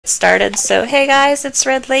started. So hey guys, it's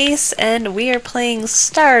Red Lace, and we are playing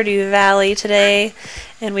Stardew Valley today,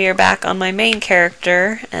 and we are back on my main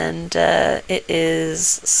character, and it is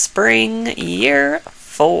spring year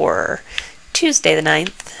 4, Tuesday the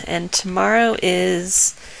 9th, and tomorrow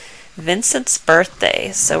is Vincent's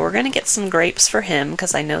birthday, so we're going to get some grapes for him,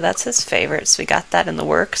 because I know that's his favorite, so we got that in the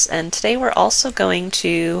works, and today we're also going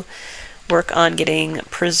to work on getting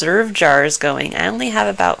preserve jars going. I only have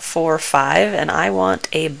about 4 or 5, and I want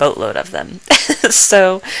a boatload of them.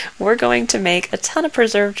 So we're going to make a ton of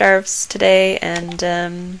preserve jars today, and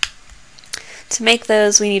to make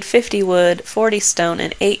those we need 50 wood, 40 stone,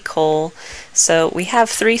 and 8 coal. So we have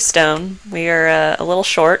 3 stone. We are a little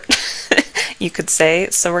short, you could say,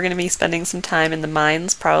 so we're going to be spending some time in the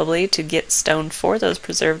mines probably to get stone for those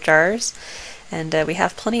preserve jars. And we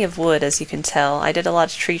have plenty of wood, as you can tell. I did a lot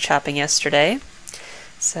of tree chopping yesterday.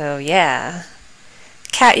 So, yeah.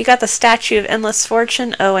 Cat, you got the Statue of Endless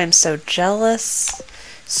Fortune? Oh, I'm so jealous.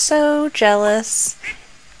 So jealous.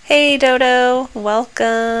 Hey, Dodo.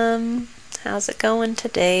 Welcome. How's it going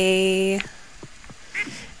today?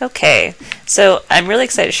 Okay, so I'm really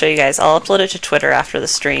excited to show you guys. I'll upload it to Twitter after the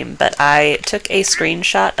stream, but I took a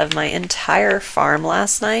screenshot of my entire farm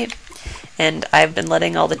last night. And I've been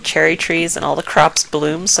letting all the cherry trees and all the crops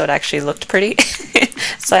bloom, so it actually looked pretty.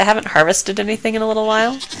 So I haven't harvested anything in a little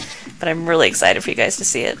while, but I'm really excited for you guys to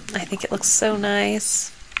see it. I think it looks so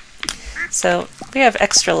nice. So we have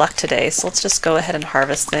extra luck today, so let's just go ahead and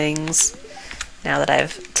harvest things. Now that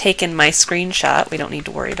I've taken my screenshot, we don't need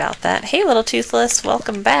to worry about that. Hey, Little Toothless,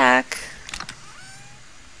 welcome back.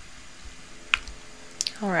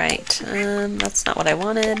 Alright, that's not what I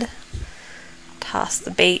wanted. Toss the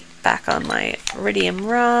bait back on my iridium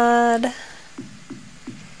rod.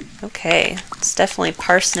 Okay, it's definitely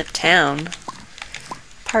Parsnip Town.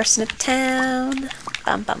 Parsnip Town.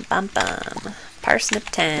 Bum bum bum bum. Parsnip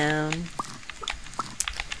Town.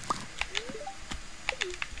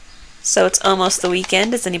 So it's almost the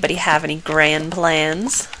weekend. Does anybody have any grand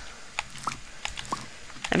plans?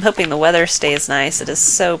 I'm hoping the weather stays nice. It is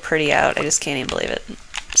so pretty out. I just can't even believe it.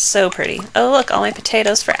 So pretty. Oh look, all my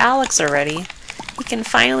potatoes for Alex are ready. He can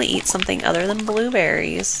finally eat something other than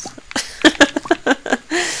blueberries.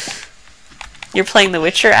 You're playing The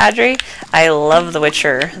Witcher, Adri? I love The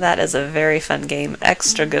Witcher. That is a very fun game.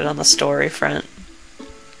 Extra good on the story front.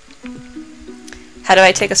 How do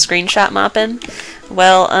I take a screenshot, Moppin?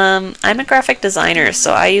 Well, I'm a graphic designer,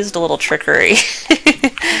 so I used a little trickery.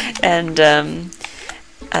 And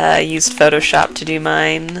used Photoshop to do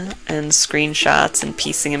mine, and screenshots, and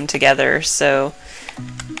piecing them together, so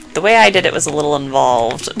the way I did it was a little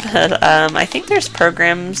involved, but I think there's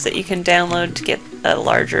programs that you can download to get a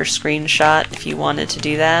larger screenshot if you wanted to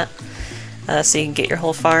do that, so you can get your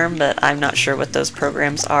whole farm, but I'm not sure what those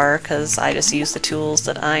programs are because I just use the tools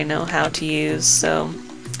that I know how to use, so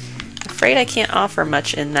I'm afraid I can't offer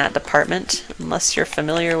much in that department unless you're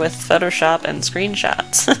familiar with Photoshop and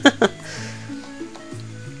screenshots.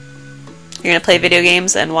 You're gonna play video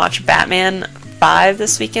games and watch Batman 5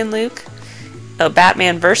 this weekend, Luke? Oh,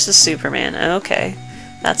 Batman versus Superman. Okay.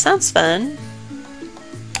 That sounds fun.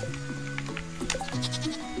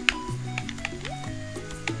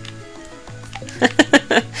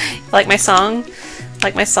 Like my song?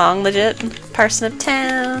 Like my song, legit? Parsnip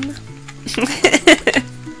Town.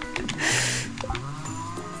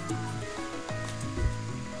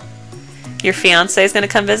 Your fiance is going to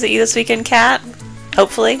come visit you this weekend, Kat?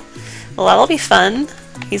 Hopefully. Well, that'll be fun.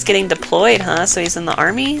 He's getting deployed, huh? So he's in the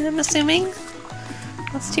army, I'm assuming?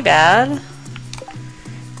 That's too bad.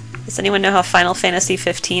 Does anyone know how Final Fantasy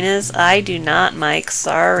 15 is? I do not, Mike.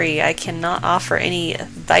 Sorry, I cannot offer any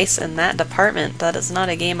advice in that department. That is not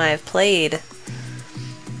a game I have played.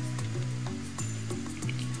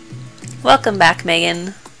 Welcome back,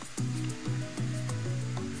 Megan.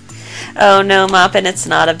 Oh no, Moppin, it's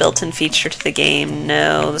not a built-in feature to the game.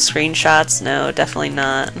 No, the screenshots, no, definitely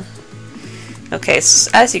not. Okay, so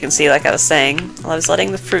as you can see, like I was saying, well, I was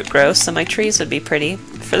letting the fruit grow so my trees would be pretty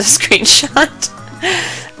for the screenshot.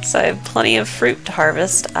 So I have plenty of fruit to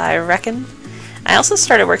harvest, I reckon. I also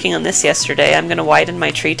started working on this yesterday. I'm going to widen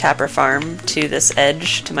my tree tapper farm to this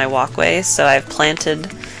edge to my walkway, so I've planted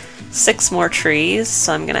 6 more trees,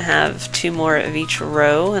 so I'm going to have 2 more of each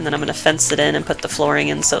row, and then I'm going to fence it in and put the flooring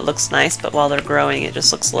in so it looks nice, but while they're growing it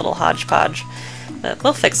just looks a little hodgepodge. But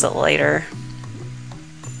we'll fix it later.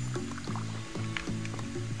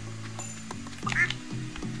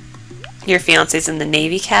 Your fiance's in the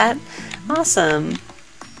Navy, Cat? Awesome.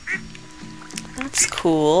 That's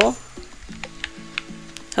cool.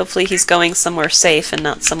 Hopefully he's going somewhere safe and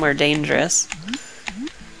not somewhere dangerous.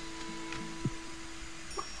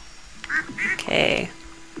 Okay.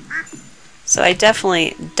 So I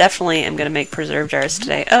definitely am going to make preserve jars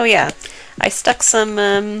today. Oh yeah, I stuck some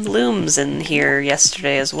looms in here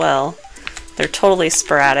yesterday as well. They're totally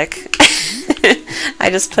sporadic. I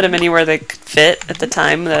just put them anywhere they could fit at the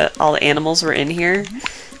time that all the animals were in here.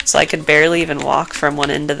 So I could barely even walk from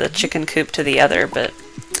one end of the chicken coop to the other, but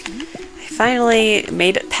I finally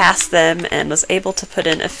made it past them and was able to put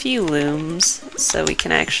in a few looms so we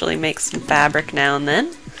can actually make some fabric now and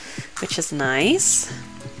then, which is nice.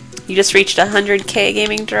 You just reached 100k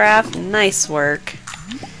gaming giraffe. Nice work.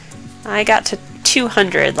 I got to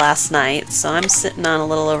 200 last night, so I'm sitting on a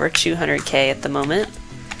little over 200k at the moment,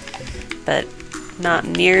 but not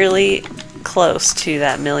nearly close to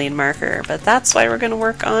that million marker. But that's why we're going to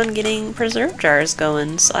work on getting preserve jars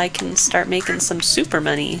going so I can start making some super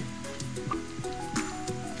money.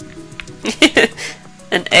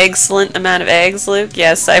 An excellent amount of eggs, Luke?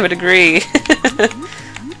 Yes, I would agree.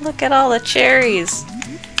 Look at all the cherries.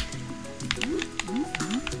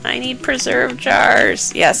 I need preserve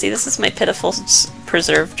jars. Yeah, see, this is my pitiful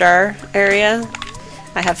preserve jar area.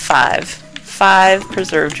 I have 5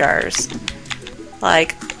 preserve jars.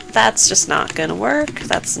 Like, that's just not gonna work.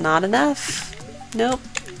 That's not enough. Nope,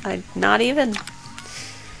 not even.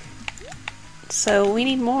 So we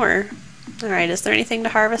need more. Alright, is there anything to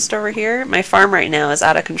harvest over here? My farm right now is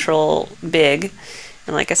out of control big.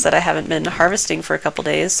 And like I said, I haven't been harvesting for a couple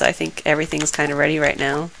days, so I think everything's kind of ready right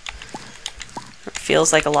now. It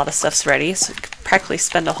feels like a lot of stuff's ready, so I could practically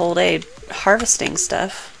spend a whole day harvesting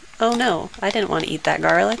stuff. Oh no, I didn't want to eat that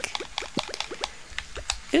garlic.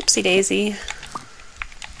 Oopsie daisy.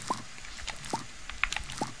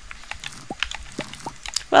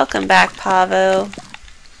 Welcome back, Pavo.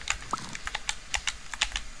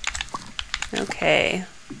 Okay.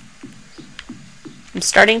 I'm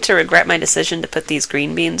starting to regret my decision to put these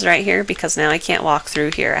green beans right here because now I can't walk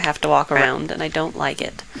through here. I have to walk around and I don't like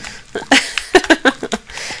it.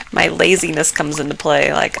 My laziness comes into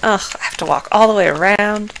play, like, ugh, I have to walk all the way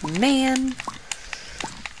around, man.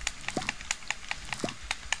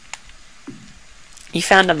 You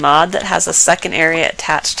found a mod that has a second area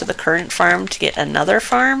attached to the current farm to get another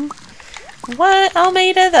farm? What,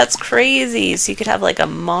 Almeida? That's crazy. So you could have like a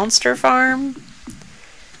monster farm?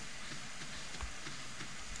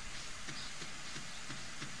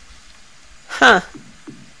 Huh.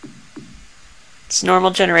 It's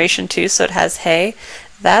normal generation too, so it has hay.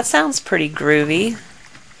 That sounds pretty groovy.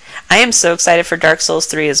 I am so excited for Dark Souls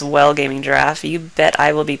 3 as well, Gaming Giraffe. You bet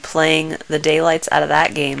I will be playing the daylights out of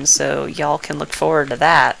that game, so y'all can look forward to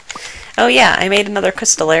that. Oh yeah, I made another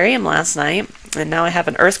crystallarium last night, and now I have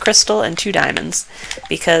an earth crystal and 2 diamonds,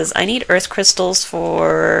 because I need earth crystals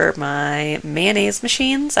for my mayonnaise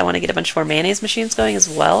machines. I want to get a bunch more mayonnaise machines going as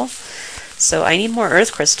well. So I need more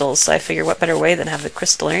earth crystals, so I figure what better way than have the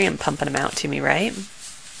crystallarium pumping them out to me, right?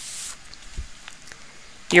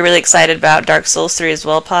 You're really excited about Dark Souls 3 as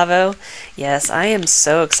well, Pavo? Yes, I am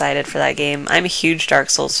so excited for that game. I'm a huge Dark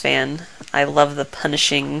Souls fan. I love the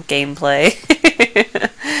punishing gameplay.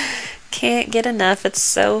 Can't get enough. It's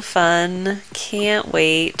so fun. Can't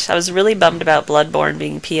wait. I was really bummed about Bloodborne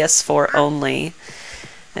being PS4 only.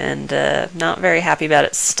 And not very happy about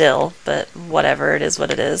it still, but whatever, it is what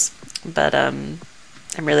it is. But I'm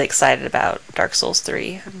really excited about Dark Souls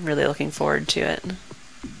 3. I'm really looking forward to it.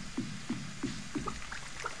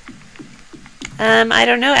 I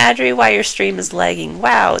don't know, Adri, why your stream is lagging.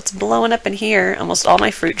 Wow, it's blowing up in here. Almost all my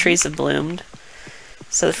fruit trees have bloomed.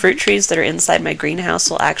 So the fruit trees that are inside my greenhouse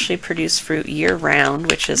will actually produce fruit year-round,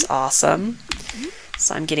 which is awesome.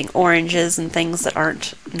 So I'm getting oranges and things that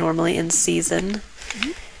aren't normally in season.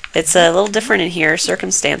 It's a little different in here.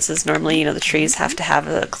 Circumstances, normally, you know, the trees have to have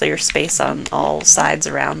a clear space on all sides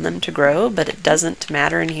around them to grow, but it doesn't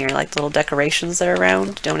matter in here. Like the little decorations that are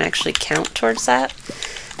around don't actually count towards that.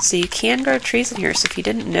 So you can grow trees in here, so if you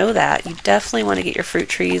didn't know that, you definitely want to get your fruit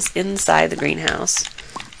trees inside the greenhouse.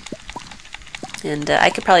 And I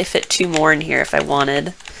could probably fit 2 more in here if I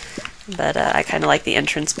wanted, but I kind of like the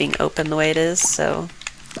entrance being open the way it is, so...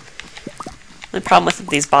 The problem with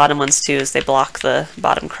these bottom ones too is they block the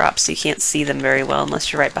bottom crops, so you can't see them very well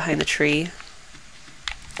unless you're right behind the tree.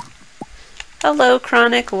 Hello,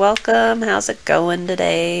 Chronic, welcome. How's it going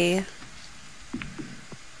today?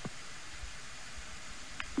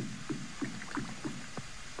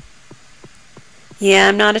 Yeah,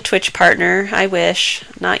 I'm not a Twitch partner. I wish.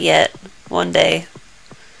 Not yet. One day.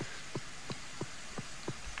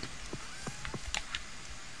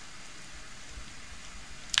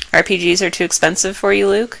 RPGs are too expensive for you,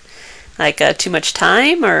 Luke? Like, too much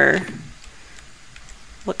time, or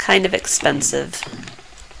what kind of expensive?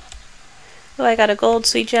 Oh, I got a gold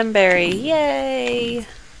sweet gemberry. Yay!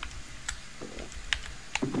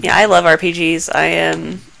 Yeah, I love RPGs. I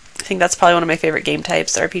think that's probably one of my favorite game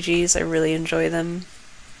types, RPGs. I really enjoy them.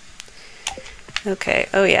 Okay,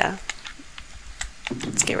 oh yeah.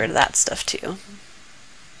 Let's get rid of that stuff too.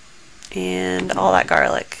 And all that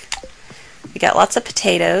garlic. We got lots of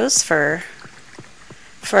potatoes for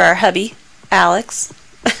our hubby, Alex.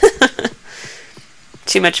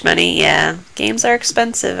 Too much money, yeah. Games are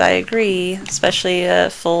expensive, I agree. Especially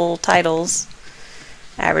full titles.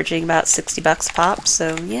 Averaging about 60 bucks pop,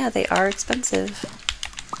 so yeah, they are expensive.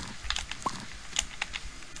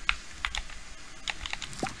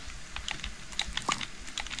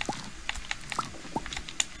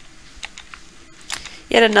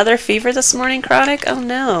 Yet another fever this morning, Chronic? Oh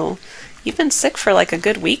no. You've been sick for like a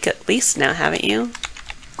good week at least now, haven't you?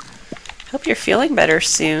 Hope you're feeling better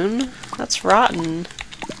soon. That's rotten.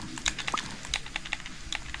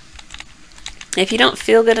 If you don't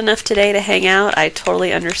feel good enough today to hang out, I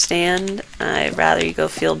totally understand. I'd rather you go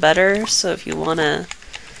feel better, so if you want to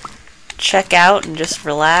check out and just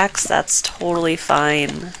relax, that's totally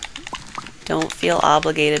fine. Don't feel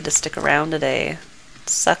obligated to stick around today. It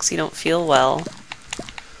sucks you don't feel well.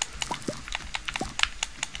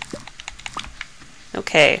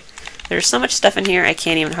 Okay, there's so much stuff in here I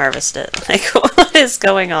can't even harvest it. Like, what is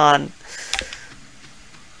going on?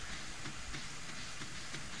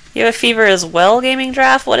 You have a fever as well, Gaming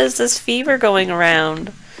Draft? What is this fever going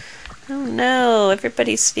around? Oh no,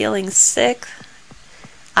 everybody's feeling sick.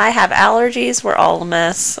 I have allergies, we're all a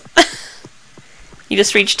mess. You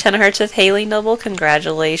just reached 10 hearts with Haley Noble,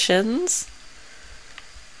 congratulations.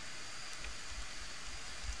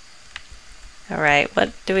 Alright,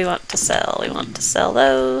 what do we want to sell? We want to sell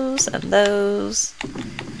those and those.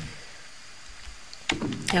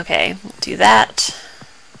 Okay, we'll do that.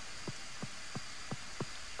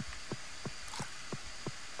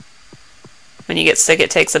 When you get sick, it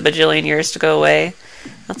takes a bajillion years to go away.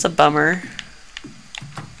 That's a bummer.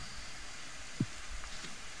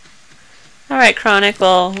 Alright, Chronic,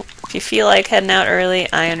 well, if you feel like heading out early,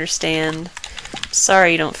 I understand.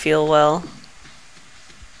 Sorry you don't feel well.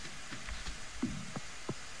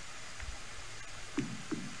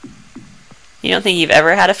 You don't think you've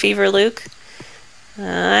ever had a fever, Luke?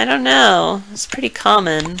 I don't know. It's pretty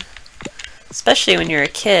common. Especially when you're a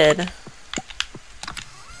kid.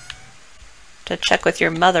 To check with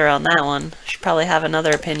your mother on that one. She'd probably have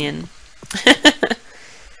another opinion.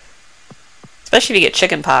 Especially if you get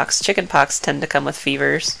chicken pox. Chicken pox tend to come with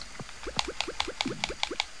fevers.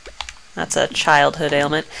 That's a childhood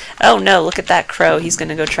ailment. Oh no, look at that crow. He's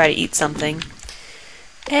gonna go try to eat something.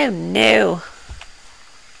 Oh no.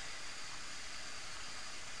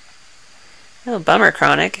 Oh, bummer,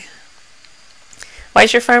 Chronic. Why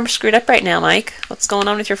is your farm screwed up right now, Mike? What's going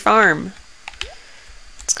on with your farm?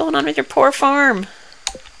 What's going on with your poor farm?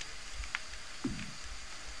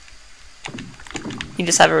 You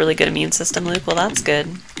just have a really good immune system, Luke? Well, that's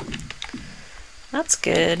good. That's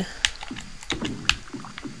good.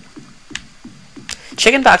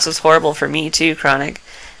 Chickenpox was horrible for me, too, Chronic.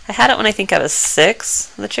 I had it when I think I was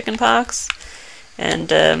 6, the chickenpox.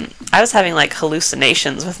 And I was having like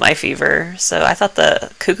hallucinations with my fever, so I thought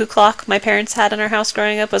the cuckoo clock my parents had in our house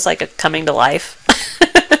growing up was like a coming to life.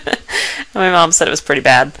 My mom said it was pretty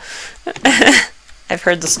bad. I've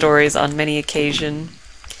heard the stories on many occasions.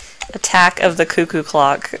 Attack of the cuckoo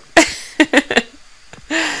clock.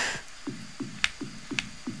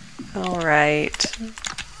 Alright.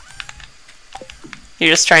 You're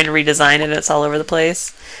just trying to redesign it, it's all over the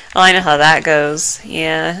place. Oh, I know how that goes.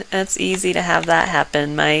 Yeah, it's easy to have that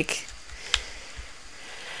happen, Mike.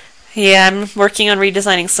 Yeah, I'm working on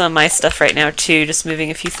redesigning some of my stuff right now, too. Just moving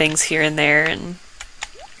a few things here and there, and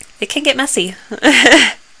it can get messy.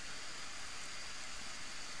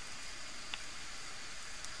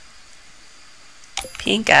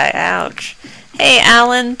 Pink eye, ouch. Hey,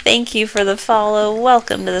 Alan, thank you for the follow.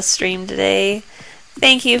 Welcome to the stream today.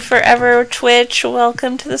 Thank you forever, Twitch.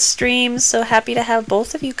 Welcome to the stream. So happy to have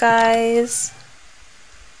both of you guys.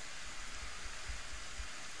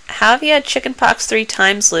 How have you had chickenpox 3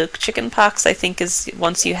 times, Luke? Chickenpox, I think, is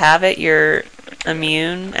once you have it, you're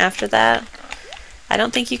immune after that. I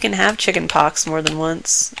don't think you can have chickenpox more than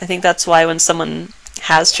once. I think that's why when someone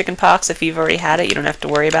has chickenpox, if you've already had it, you don't have to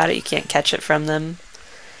worry about it. You can't catch it from them.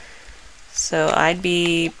 So I'd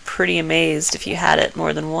be pretty amazed if you had it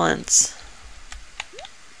more than once.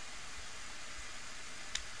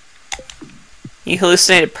 You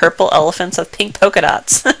hallucinated purple elephants with pink polka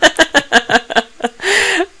dots.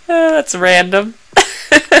 That's random.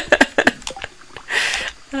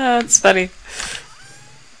 That's funny.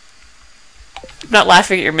 I'm not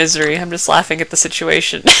laughing at your misery, I'm just laughing at the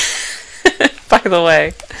situation. By the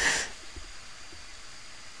way.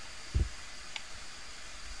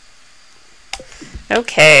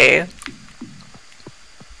 Okay.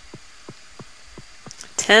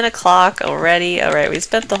 10 o'clock already. Alright, we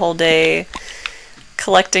spent the whole day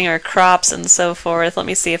collecting our crops and so forth. Let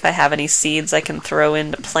me see if I have any seeds I can throw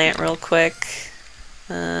in to plant real quick.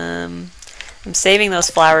 I'm saving those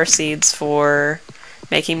flower seeds for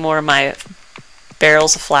making more of my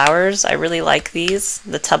barrels of flowers. I really like these,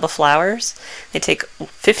 the tub of flowers. They take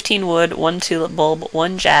 15 wood, 1 tulip bulb,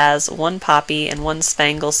 1 jazz, 1 poppy, and 1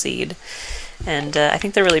 spangle seed. And I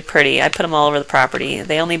think they're really pretty. I put them all over the property.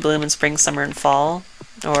 They only bloom in spring, summer, and fall.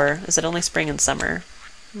 Or is it only spring and summer?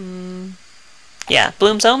 Yeah,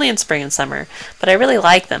 blooms only in spring and summer. But I really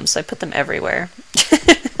like them, so I put them everywhere.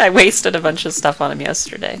 I wasted a bunch of stuff on them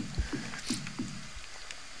yesterday.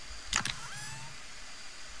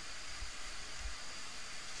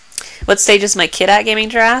 What stage is my kid at, Gaming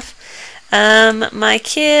Giraffe? My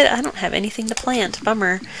kid, I don't have anything to plant.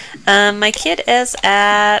 Bummer. My kid is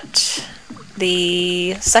at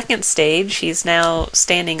the 2nd stage. He's now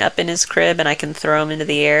standing up in his crib and I can throw him into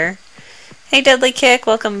the air. Hey Deadly Kick,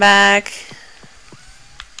 welcome back.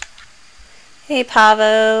 Hey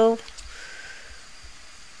Pavo.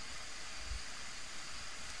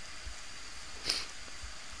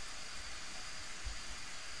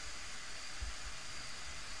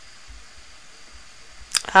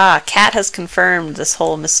 Ah, Cat has confirmed this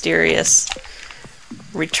whole mysterious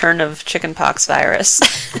return of chickenpox virus.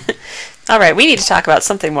 Alright, we need to talk about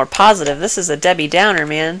something more positive. This is a Debbie Downer,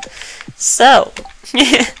 man. So,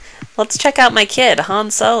 let's check out my kid,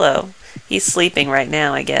 Han Solo. He's sleeping right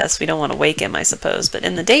now, I guess. We don't want to wake him, I suppose. But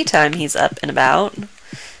in the daytime, he's up and about.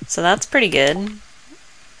 So that's pretty good.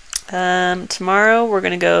 Tomorrow, we're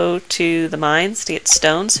going to go to the mines to get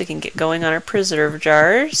stone so we can get going on our preserve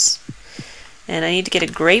jars. And I need to get a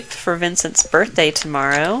grape for Vincent's birthday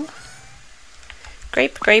tomorrow.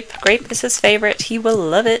 Grape, grape, grape is his favorite. He will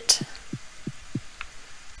love it.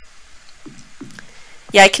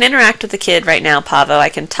 Yeah, I can interact with the kid right now, Pavo. I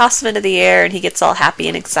can toss him into the air and he gets all happy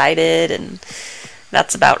and excited, and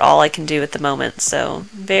that's about all I can do at the moment. So,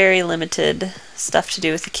 very limited stuff to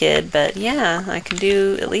do with the kid, but yeah, I can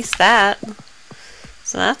do at least that.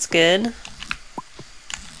 So that's good.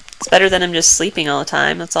 It's better than him just sleeping all the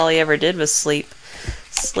time. That's all he ever did was sleep.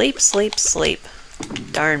 Sleep, sleep, sleep.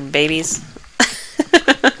 Darn babies.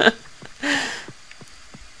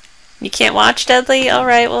 You can't watch, Deadly?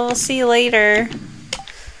 Alright, well, we'll see you later.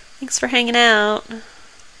 Thanks for hanging out.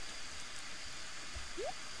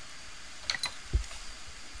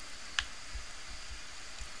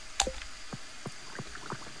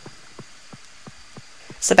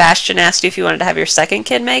 Sebastian asked you if you wanted to have your 2nd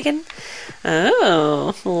kid, Megan.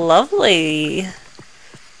 Oh, lovely.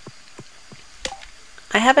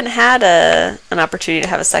 I haven't had an opportunity to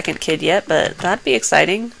have a 2nd kid yet, but that'd be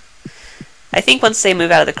exciting. I think once they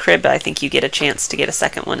move out of the crib, I think you get a chance to get a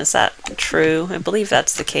 2nd one. Is that true? I believe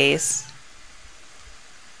that's the case.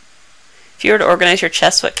 If you were to organize your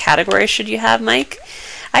chest, what category should you have, Mike?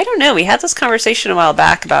 I don't know. We had this conversation a while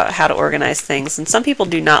back about how to organize things, and some people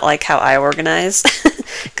do not like how I organize,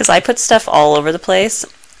 because I put stuff all over the place,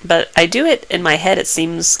 but I do it in my head. It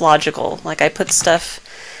seems logical. Like I put stuff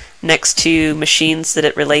next to machines that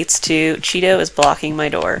it relates to. Cheeto is blocking my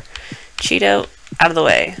door. Cheeto, out of the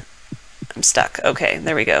way. I'm stuck. Okay,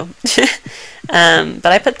 there we go. But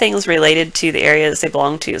I put things related to the areas they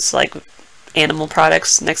belong to. It's like animal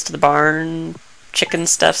products next to the barn, chicken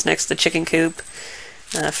stuff's next to the chicken coop,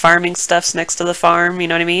 farming stuff's next to the farm, you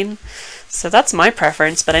know what I mean? So that's my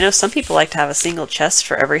preference, but I know some people like to have a single chest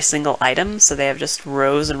for every single item, so they have just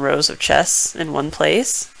rows and rows of chests in one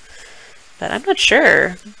place. But I'm not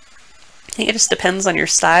sure. I think it just depends on your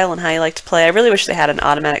style and how you like to play. I really wish they had an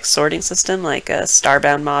automatic sorting system, like a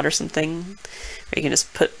Starbound mod or something, where you can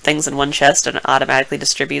just put things in one chest and it automatically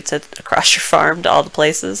distributes it across your farm to all the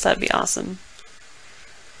places. That'd be awesome.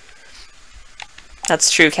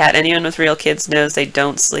 That's true, Kat. Anyone with real kids knows they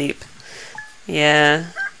don't sleep. Yeah.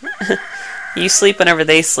 You sleep whenever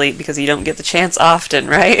they sleep because you don't get the chance often,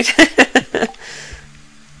 right?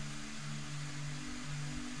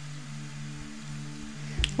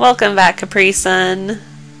 Welcome back, Capri Sun.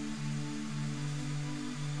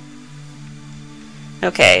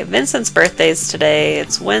 Okay, Vincent's birthday's today.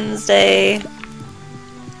 It's Wednesday.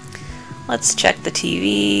 Let's check the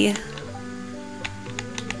TV.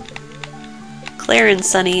 Clear and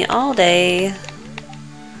sunny all day.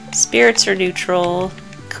 Spirits are neutral.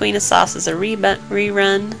 Queen of Sauce is a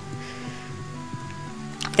rerun.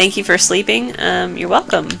 Thank you for sleeping. You're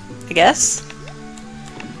welcome, I guess.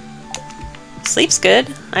 Sleep's good.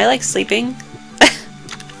 I like sleeping.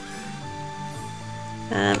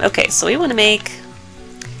 Okay, so we want to make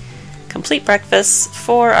complete breakfast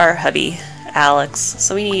for our hubby. Alex.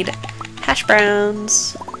 So we need hash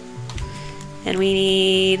browns. And we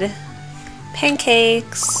need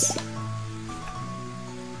pancakes.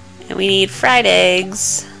 And we need fried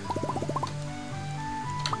eggs.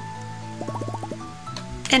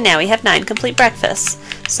 And now we have 9 complete breakfasts.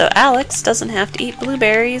 So Alex doesn't have to eat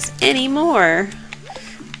blueberries anymore.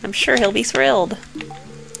 I'm sure he'll be thrilled.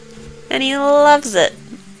 And he loves it.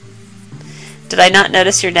 Did I not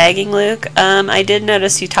notice your nagging, Luke? I did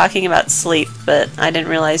notice you talking about sleep, but I didn't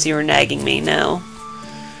realize you were nagging me, no.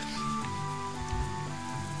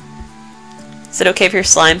 Is it okay if your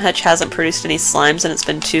slime hutch hasn't produced any slimes and it's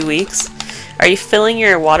been 2 weeks? Are you filling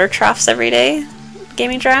your water troughs every day,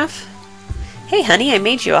 Gaming Giraffe? Hey honey, I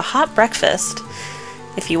made you a hot breakfast.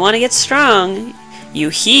 If you want to get strong, you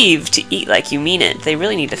heave to eat like you mean it. They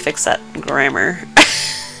really need to fix that grammar.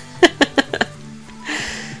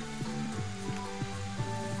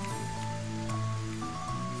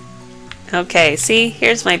 Okay, see?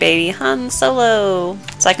 Here's my baby, Han Solo.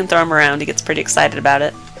 So I can throw him around. He gets pretty excited about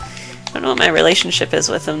it. I don't know what my relationship is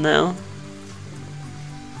with him, though.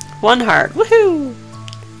 1 heart. Woohoo!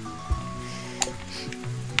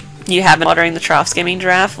 You have been watering the troughs, Gaming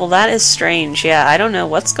Giraffe? Well, that is strange. Yeah, I don't know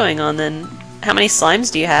what's going on then. How many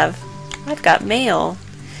slimes do you have? I've got mail.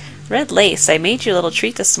 Red Lace, I made you a little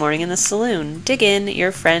treat this morning in the saloon. Dig in,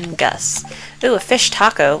 your friend Gus. Ooh, a fish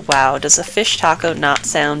taco. Wow, does a fish taco not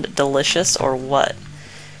sound delicious or what?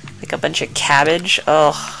 Like a bunch of cabbage?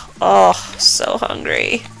 Oh, so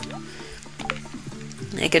hungry.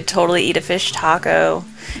 I could totally eat a fish taco.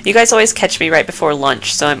 You guys always catch me right before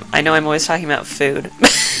lunch, so I know I'm always talking about food.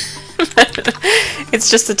 It's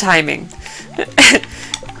just the timing.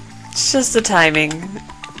 It's just the timing.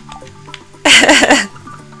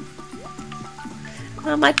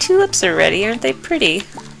 Oh, my tulips are ready. Aren't they pretty?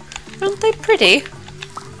 Aren't they pretty?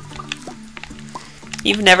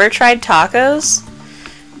 You've never tried tacos?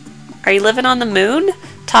 Are you living on the moon?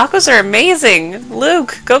 Tacos are amazing!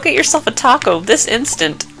 Luke, go get yourself a taco this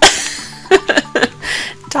instant.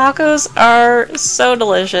 Tacos are so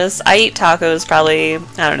delicious. I eat tacos probably,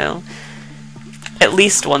 I don't know, at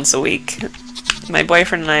least once a week. My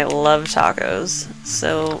boyfriend and I love tacos,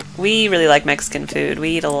 so we really like Mexican food.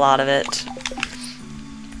 We eat a lot of it.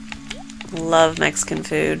 Love Mexican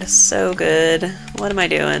food. So good. What am I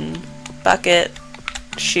doing? Bucket.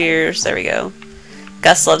 Shears. There we go.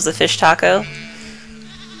 Gus loves the fish taco.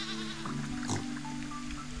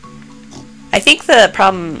 I think the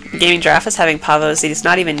problem Gaming Giraffe is having, Pavo, is he's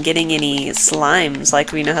not even getting any slimes.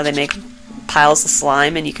 Like, we know how they make piles of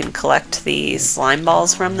slime and you can collect the slime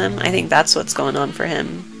balls from them. I think that's what's going on for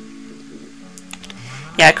him.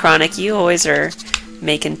 Yeah, Chronic, you always are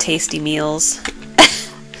making tasty meals.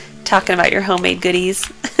 Talking about your homemade goodies.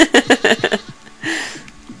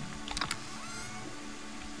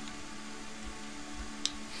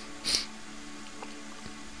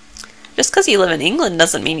 Just because you live in England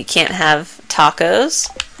doesn't mean you can't have tacos.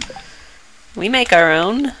 We make our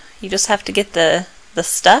own. You just have to get the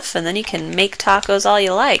stuff and then you can make tacos all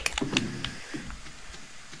you like.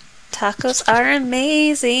 Tacos are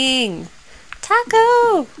amazing.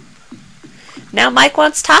 Taco! Now Mike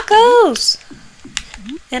wants tacos!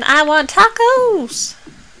 And I want tacos!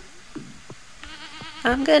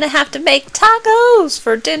 I'm gonna have to make tacos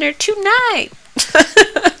for dinner tonight!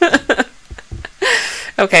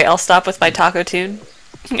 Okay, I'll stop with my taco tune.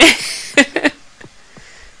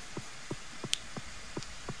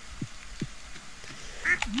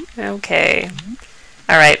 Okay.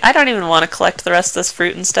 Alright, I don't even want to collect the rest of this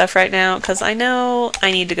fruit and stuff right now, because I know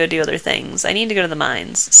I need to go do other things. I need to go to the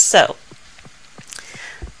mines. So,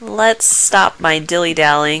 let's stop my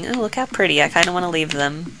dilly-dallying. Oh, look how pretty. I kind of want to leave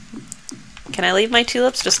them. Can I leave my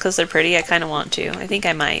tulips just because they're pretty? I kind of want to. I think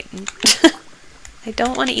I might. I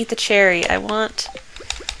don't want to eat the cherry. I want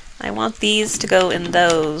these to go in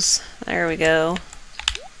those. There we go.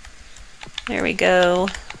 There we go.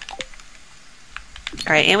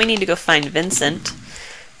 Alright, and we need to go find Vincent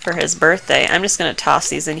for his birthday. I'm just going to toss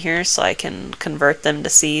these in here so I can convert them to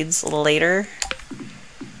seeds a little later.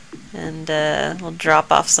 And we'll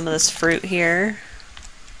drop off some of this fruit here.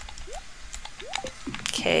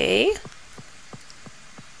 Okay.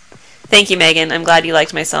 Thank you, Megan. I'm glad you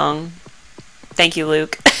liked my song. Thank you,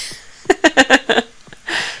 Luke.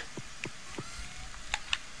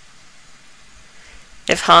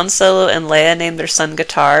 If Han Solo and Leia named their son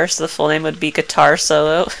Guitar, so the full name would be Guitar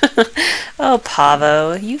Solo. Oh,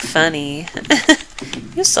 Pavo, you funny.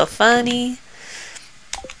 You're so funny.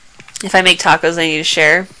 If I make tacos I need to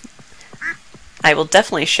share, I will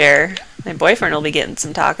definitely share. My boyfriend will be getting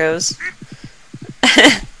some tacos.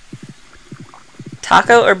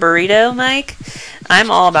 Taco or burrito, Mike? I'm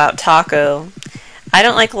all about taco. I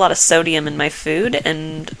don't like a lot of sodium in my food,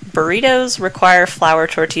 and burritos require flour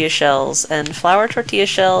tortilla shells, and flour tortilla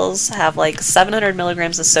shells have like 700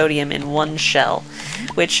 milligrams of sodium in one shell,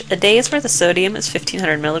 which a day's worth of sodium is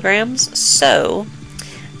 1500 milligrams, so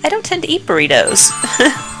I don't tend to eat burritos.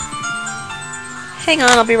 Hang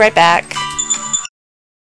on, I'll be right back.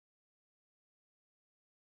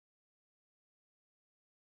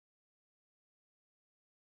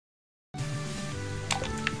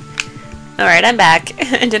 Alright, I'm back.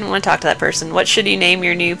 I didn't want to talk to that person. What should you name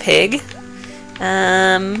your new pig?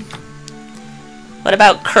 What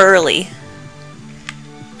about Curly?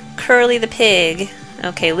 Curly the pig.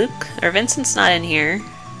 Okay, Luke, or Vincent's not in here.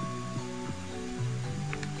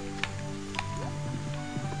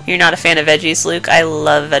 You're not a fan of veggies, Luke? I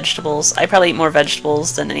love vegetables. I probably eat more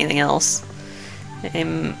vegetables than anything else.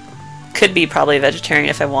 I could be probably a vegetarian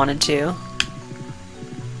if I wanted to.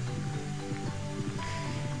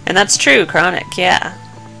 And that's true, Chronic, yeah.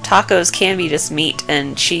 Tacos can be just meat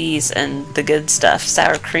and cheese and the good stuff.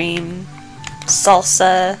 Sour cream,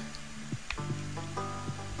 salsa.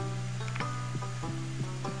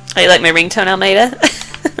 Oh, you like my ringtone, Almeida?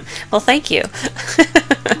 Well, thank you.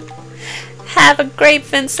 Have a great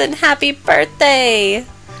Vincent. Happy birthday!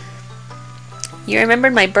 You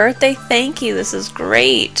remembered my birthday? Thank you. This is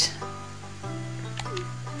great.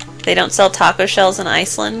 They don't sell taco shells in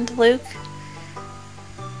Iceland, Luke?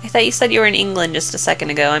 I thought you said you were in England just a second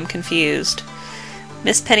ago. I'm confused.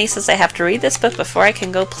 Miss Penny says I have to read this book before I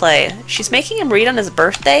can go play. She's making him read on his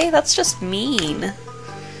birthday? That's just mean.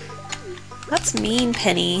 That's mean,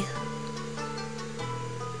 Penny.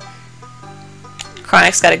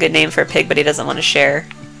 Chronic's got a good name for a pig, but he doesn't want to share.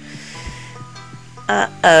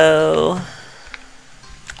 Uh-oh.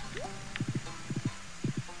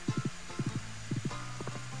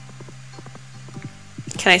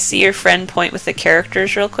 Can I see your friend point with the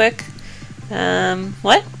characters real quick?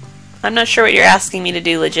 What? I'm not sure what you're asking me to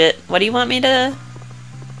do, legit. What do you want me to...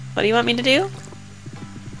 What do you want me to do?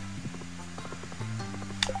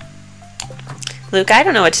 Luke, I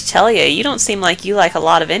don't know what to tell you. You don't seem like you like a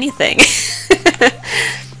lot of anything.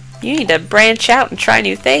 You need to branch out and try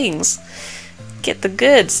new things. Get the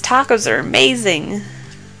goods. Tacos are amazing.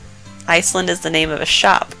 Iceland is the name of a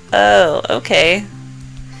shop. Oh, okay.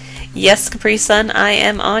 Yes, Capri Sun, I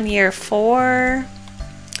am on year 4.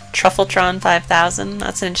 Truffletron 5000.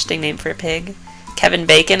 That's an interesting name for a pig. Kevin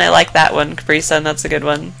Bacon, I like that one. Capri Sun, that's a good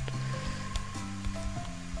one.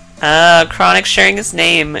 Chronic sharing his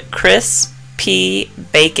name. Chris P.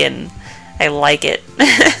 Bacon. I like it.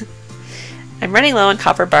 I'm running low on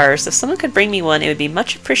copper bars. If someone could bring me one, it would be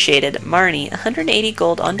much appreciated. Marnie, 180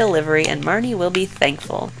 gold on delivery, and Marnie will be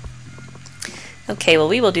thankful. Okay, well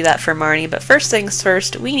we will do that for Marnie, but first things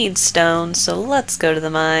first, we need stone, so let's go to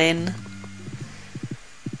the mine.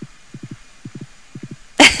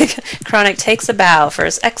 Chronic takes a bow for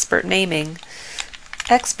his expert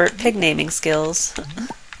pig naming skills.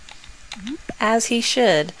 As he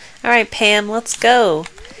should. Alright, Pam, let's go.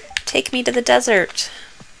 Take me to the desert.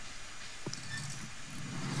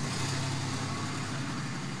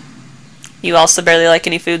 You also barely like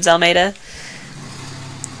any foods, Almeida?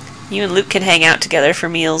 You and Luke can hang out together for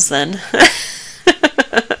meals then.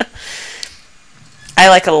 I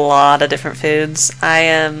like a lot of different foods.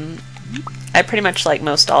 I pretty much like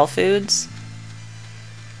most all foods.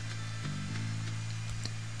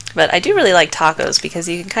 But I do really like tacos because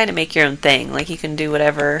you can kind of make your own thing. Like you can do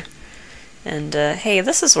whatever. And hey,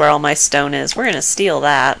 this is where all my stone is. We're going to steal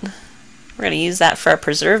that. We're going to use that for our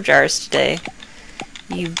preserve jars today.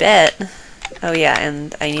 You bet. Oh yeah,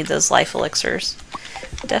 and I need those life elixirs.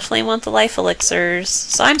 Definitely want the life elixirs.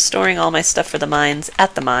 So I'm storing all my stuff for the mines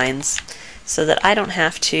at the mines so that I don't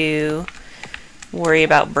have to worry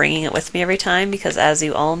about bringing it with me every time because as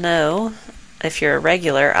you all know, if you're a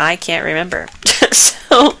regular, I can't remember.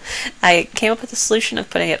 So I came up with a solution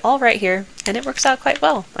of putting it all right here and it works out quite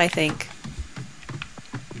well, I think.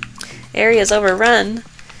 Area's overrun.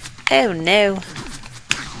 Oh no.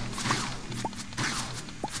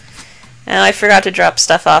 Oh, I forgot to drop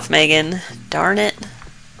stuff off, Megan. Darn it.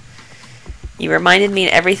 You reminded me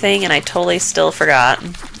of everything and I totally still forgot.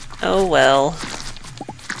 Oh well.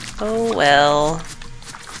 Oh well.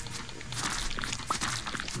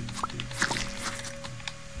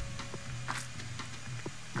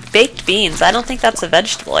 Baked beans. I don't think that's a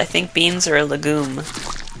vegetable. I think beans are a legume.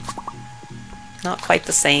 Not quite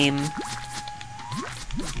the same.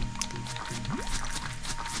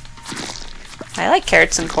 I like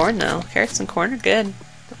carrots and corn though. Carrots and corn are good.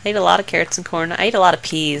 I ate a lot of carrots and corn. I ate a lot of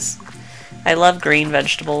peas. I love green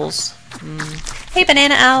vegetables. Hey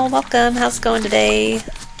Banana Owl, welcome. How's it going today?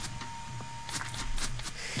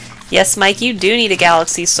 Yes, Mike, you do need a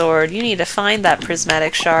galaxy sword. You need to find that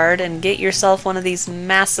prismatic shard and get yourself one of these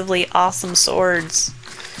massively awesome swords.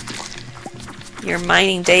 Your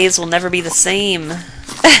mining days will never be the same.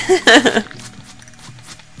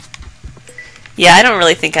 Yeah, I don't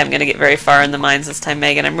really think I'm going to get very far in the mines this time,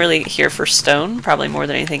 Megan. I'm really here for stone, probably more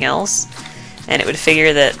than anything else. And it would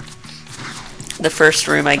figure that the first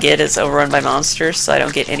room I get is overrun by monsters, so I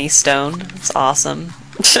don't get any stone. It's awesome.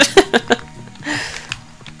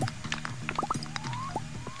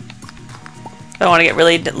 I want to get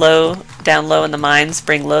really down low in the mines,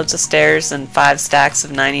 bring loads of stairs and 5 stacks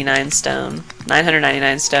of 99 stone.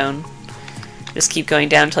 999 stone. Just keep going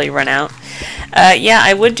down until you run out. Yeah,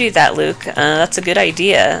 I would do that, Luke. That's a good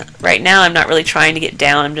idea. Right now I'm not really trying to get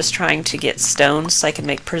down, I'm just trying to get stone so I can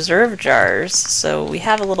make preserve jars. So we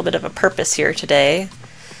have a little bit of a purpose here today.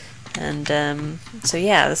 And so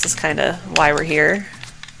yeah, this is kind of why we're here.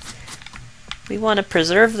 We want to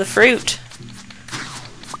preserve the fruit.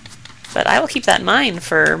 But I will keep that in mind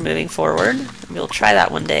for moving forward. We'll try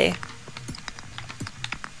that one day.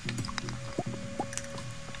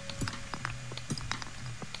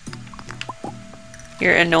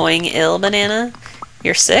 You're annoying ill, Banana?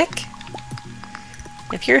 You're sick?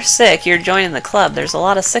 If you're sick, you're joining the club. There's a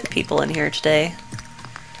lot of sick people in here today.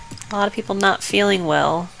 A lot of people not feeling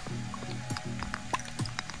well.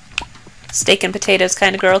 Steak and potatoes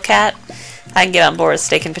kind of girl, Cat? I can get on board with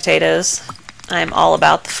steak and potatoes. I'm all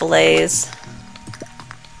about the fillets.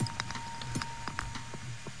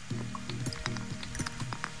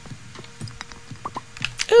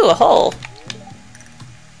 Ooh, a hole.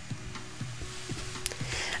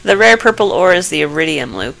 The rare purple ore is the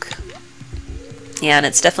iridium, Luke. Yeah, and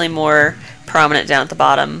it's definitely more prominent down at the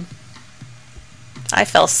bottom. I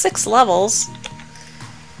fell 6 levels.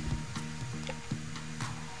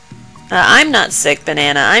 I'm not sick,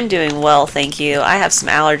 Banana. I'm doing well, thank you. I have some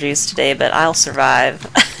allergies today, but I'll survive.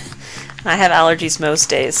 I have allergies most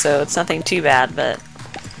days, so it's nothing too bad, but...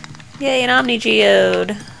 Yay, an Omni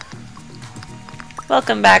Geode!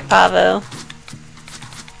 Welcome back, Pavo.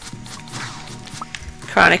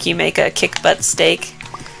 Chronic, you make a kick-butt steak.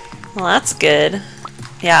 Well, that's good.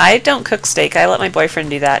 Yeah, I don't cook steak. I let my boyfriend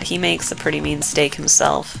do that. He makes a pretty mean steak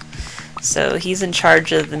himself. So he's in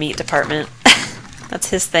charge of the meat department. That's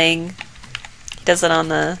his thing. He does it on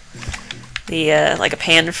the like a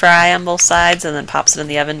pan fry on both sides and then pops it in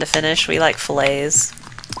the oven to finish. We like fillets.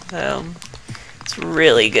 So it's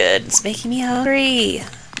really good. It's making me hungry.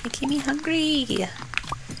 Making me hungry.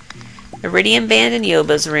 Iridium Band and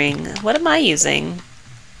Yoba's ring. What am I using?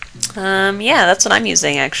 Yeah, that's what I'm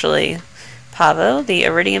using actually. Pavo, the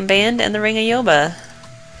Iridium Band, and the Ring of Yoba.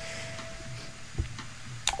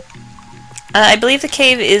 I believe the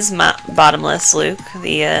cave is bottomless, Luke.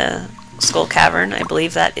 The Skull Cavern, I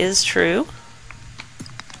believe that is true.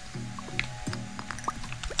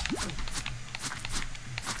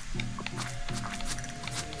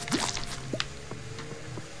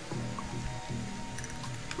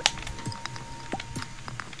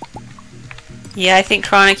 Yeah, I think,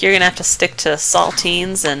 Chronic, you're gonna have to stick to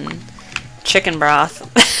saltines and chicken broth.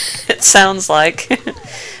 It sounds like.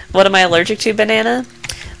 What am I allergic to, Banana?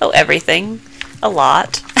 Oh, everything. A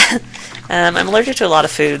lot. I'm allergic to a lot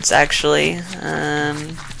of foods, actually.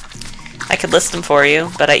 I could list them for you,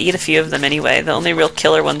 but I eat a few of them anyway. The only real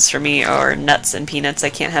killer ones for me are nuts and peanuts. I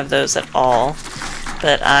can't have those at all.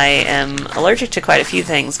 But I am allergic to quite a few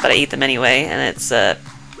things, but I eat them anyway, and it's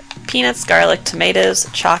peanuts, garlic, tomatoes,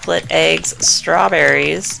 chocolate, eggs,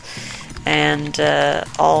 strawberries, and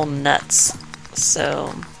all nuts.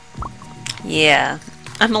 So, yeah.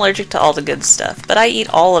 I'm allergic to all the good stuff, but I eat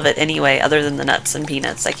all of it anyway, other than the nuts and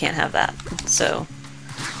peanuts. I can't have that. So,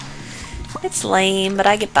 it's lame, but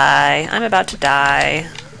I get by. I'm about to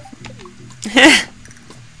die.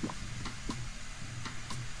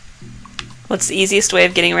 What's the easiest way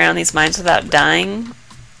of getting around these mines without dying?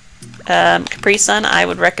 Capri Sun, I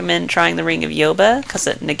would recommend trying the Ring of Yoba, because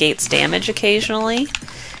it negates damage occasionally.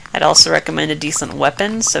 I'd also recommend a decent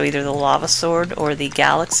weapon, so either the Lava Sword or the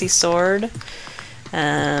Galaxy Sword.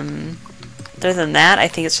 Other than that, I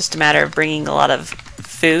think it's just a matter of bringing a lot of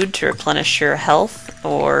food to replenish your health,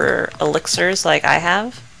 or elixirs like I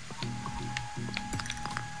have.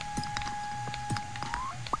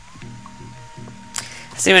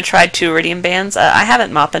 Has anyone tried 2 Iridium Bands? I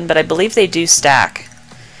haven't, Moppin, but I believe they do stack.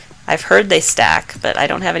 I've heard they stack, but I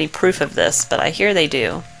don't have any proof of this, but I hear they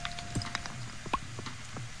do.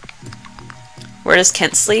 Where does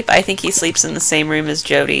Kent sleep? I think he sleeps in the same room as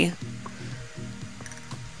Jody.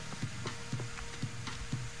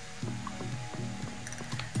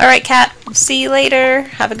 Alright, Kat. See you later.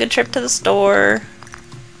 Have a good trip to the store.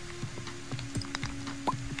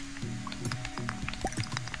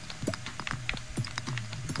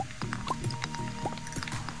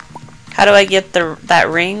 How do I get that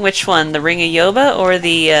ring? Which one? The Ring of Yoba or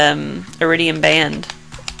the Iridium Band?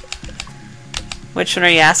 Which one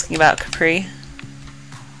are you asking about, Capri?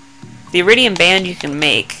 The Iridium Band you can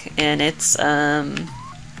make, and it's 5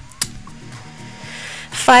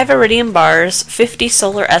 Iridium bars, 50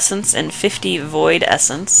 Solar Essence, and 50 Void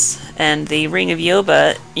Essence. And the Ring of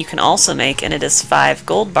Yoba you can also make, and it is 5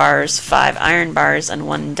 gold bars, 5 iron bars, and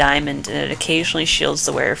 1 diamond, and it occasionally shields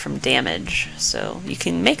the wearer from damage. So you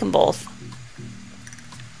can make them both.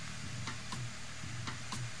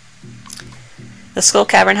 The Skull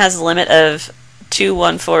Cavern has a limit of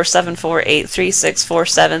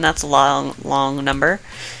 214748367. That's a long number.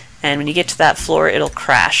 And when you get to that floor, it'll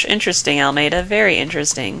crash. Interesting, Almeida. Very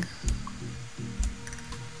interesting.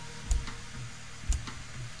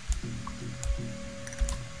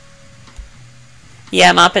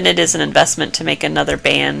 Yeah, mopping it is an investment to make another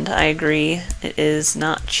band. I agree. It is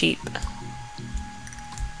not cheap.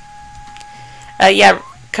 Yeah,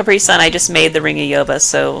 Capri-san, I just made the Ring of Yoba,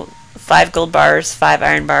 so 5 gold bars, 5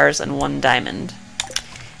 iron bars, and 1 diamond.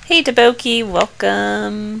 Hey, Deboki,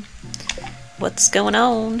 welcome. What's going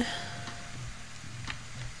on?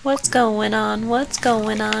 What's going on? What's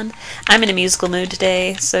going on? I'm in a musical mood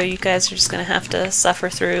today, so you guys are just gonna have to suffer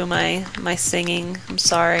through my singing. I'm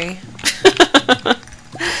sorry.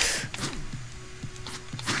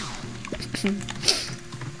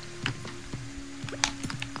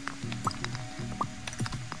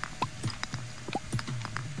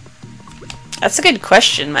 That's a good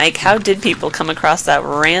question, Mike. How did people come across that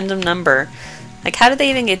random number? Like, how did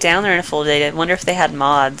they even get down there in a full day? I wonder if they had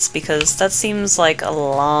mods, because that seems like a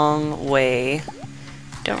long way.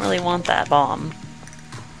 Don't really want that bomb.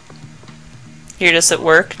 You're just at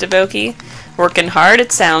work, Deboki? Working hard,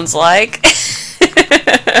 it sounds like.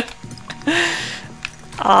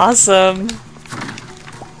 Awesome.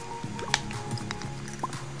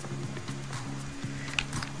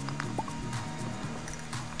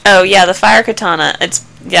 Oh yeah, the fire katana.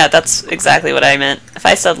 Yeah, that's exactly what I meant. If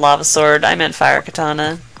I said lava sword, I meant fire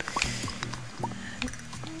katana.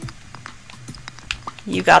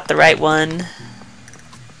 You got the right one.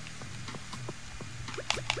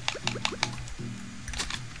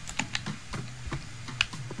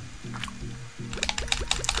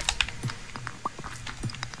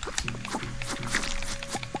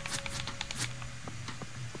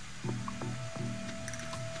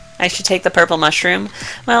 I should take the purple mushroom.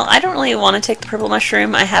 Well, I don't really want to take the purple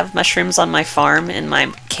mushroom. I have mushrooms on my farm in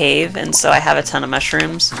my cave, and so I have a ton of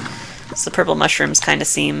mushrooms. So the purple mushrooms kind of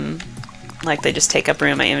seem like they just take up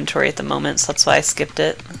room in my inventory at the moment, so that's why I skipped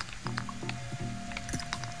it.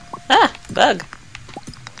 Ah, bug.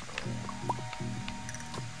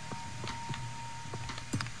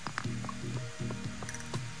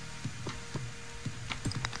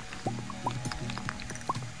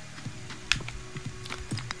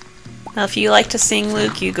 Now, if you like to sing,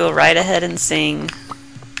 Luke, you go right ahead and sing.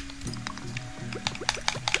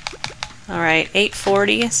 Alright,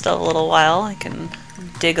 8:40, still a little while. I can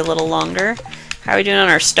dig a little longer. How are we doing on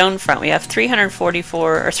our stone front? We have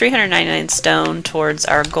 344 or 399 stone towards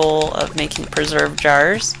our goal of making preserve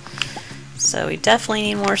jars. So we definitely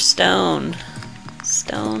need more stone.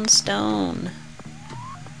 Stone, stone.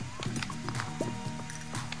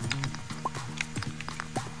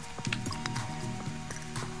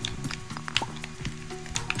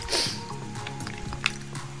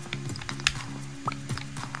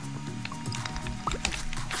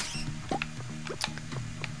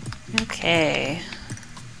 Okay.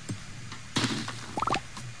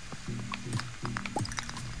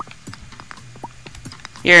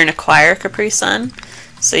 You're in a choir, Capri-san?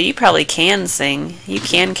 So you probably can sing. You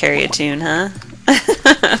can carry a tune, huh?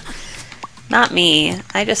 Not me.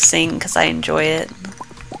 I just sing because I enjoy it.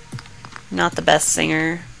 I'm not the best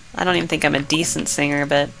singer. I don't even think I'm a decent singer,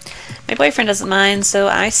 but my boyfriend doesn't mind, so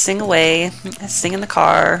I sing away. I sing in the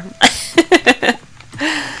car.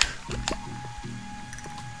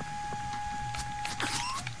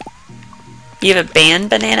 You have a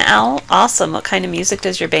band, Banana Owl? Awesome. What kind of music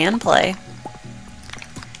does your band play?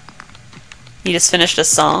 You just finished a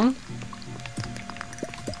song?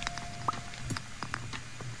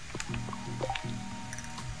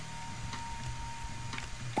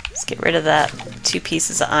 Let's get rid of that 2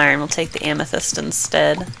 pieces of iron. We'll take the amethyst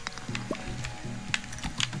instead.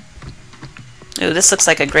 Ooh, this looks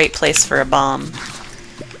like a great place for a bomb.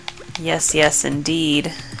 Yes, yes,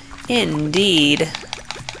 indeed. Indeed.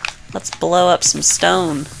 Let's blow up some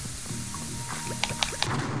stone.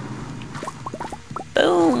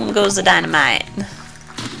 Boom goes the dynamite.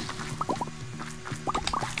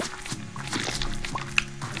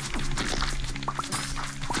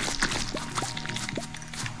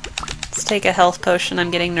 take a health potion. I'm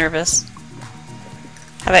getting nervous.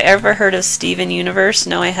 Have I ever heard of Steven Universe?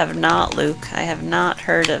 No, I have not, Luke. I have not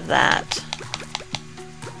heard of that.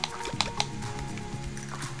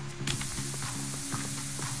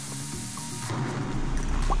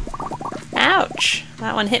 Ouch!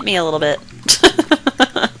 That one hit me a little bit.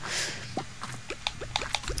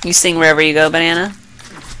 You sing wherever you go, Banana?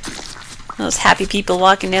 Those happy people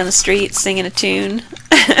walking down the street singing a tune.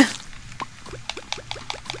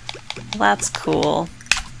 Well, that's cool.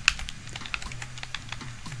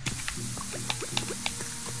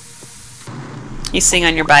 You sing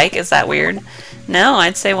on your bike? Is that weird? No,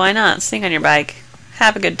 I'd say why not? Sing on your bike.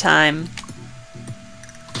 Have a good time.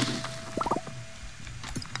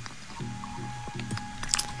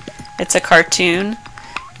 It's a cartoon?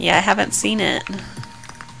 Yeah, I haven't seen it.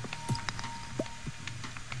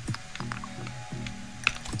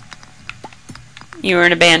 You were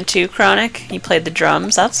in a band too, Chronic? You played the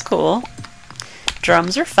drums? That's cool.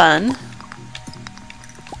 Drums are fun.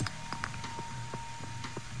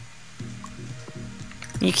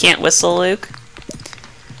 You can't whistle, Luke?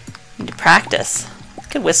 You need to practice. You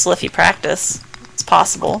could whistle if you practice. It's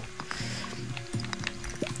possible.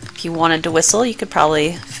 If you wanted to whistle, you could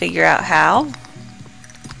probably figure out how.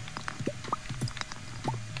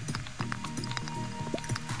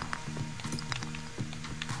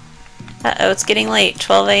 Uh-oh, it's getting late.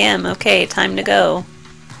 12 a.m. Okay, time to go.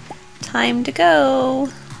 Time to go.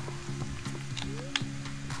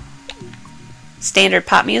 Standard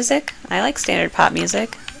pop music? I like standard pop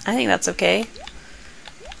music. I think that's okay.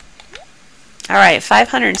 Alright,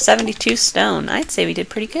 572 stone. I'd say we did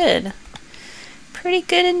pretty good. Pretty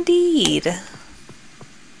good indeed.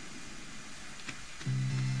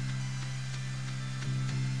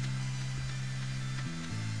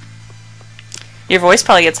 Your voice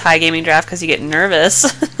probably gets high gaming draft because you get nervous.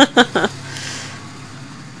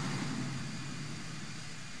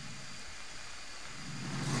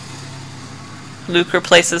 Luke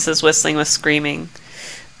replaces his whistling with screaming.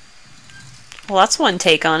 Well, that's one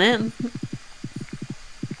take on it.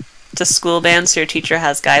 It's a school band, so your teacher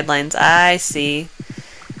has guidelines. I see.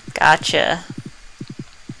 Gotcha.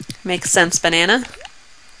 Makes sense, Banana.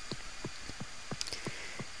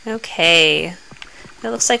 Okay. It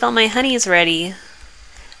looks like all my honey's ready.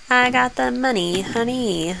 I got the money,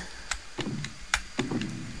 honey.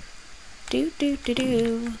 Do do do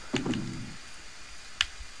do.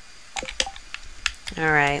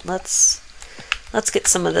 Alright, let's get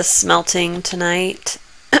some of this smelting tonight.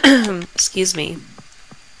 Excuse me.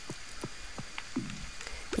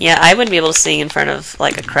 Yeah, I wouldn't be able to sing in front of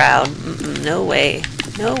like a crowd. No way.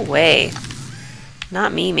 No way.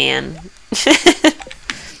 Not me, man.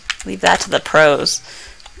 Leave that to the pros.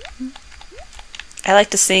 I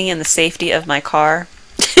like to sing in the safety of my car.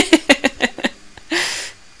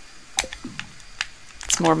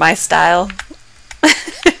 It's more my style.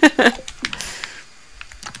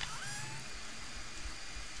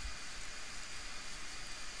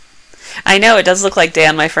 I know, it does look like day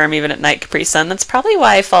on my farm even at night, Capri Sun. That's probably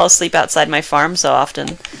why I fall asleep outside my farm so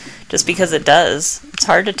often. Just because it does. It's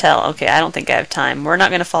hard to tell. Okay, I don't think I have time. We're not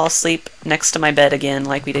going to fall asleep next to my bed again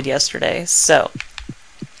like we did yesterday. So,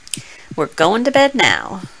 we're going to bed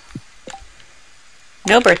now.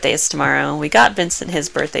 No birthdays tomorrow. We got Vincent his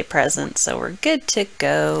birthday present, so we're good to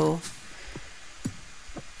go.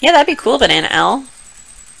 Yeah, that'd be cool, Banana L.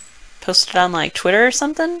 Post it on like Twitter or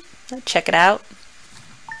something. Check it out.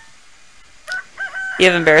 You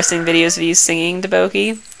have embarrassing videos of you singing,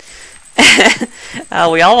 Deboki?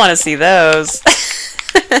 Oh, we all want to see those.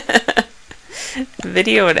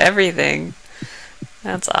 Video and everything.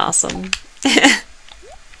 That's awesome.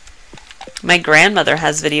 My grandmother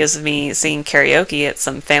has videos of me singing karaoke at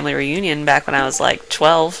some family reunion back when I was like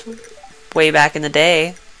 12. Way back in the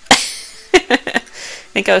day. I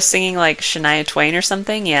think I was singing like Shania Twain or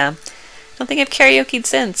something. Yeah. I don't think I've karaoke'd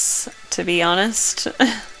since, to be honest.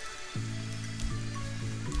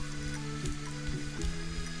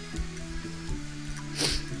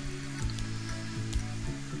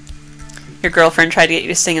 Your girlfriend tried to get you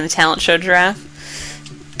to sing in the talent show,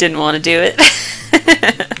 Giraffe? Didn't want to do it?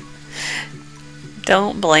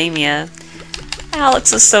 Don't blame ya.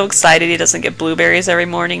 Alex is so excited he doesn't get blueberries every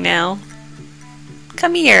morning now.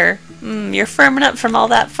 Come here. You're firming up from all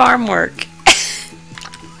that farm work.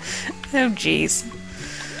 Oh, jeez.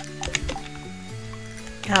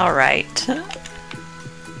 Alright.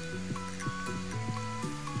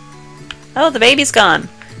 Oh, the baby's gone.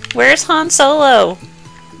 Where's Han Solo?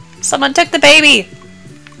 Someone took the baby!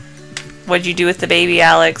 What'd you do with the baby,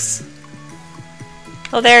 Alex?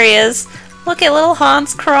 Oh, there he is. Look at little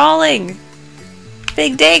Hans crawling.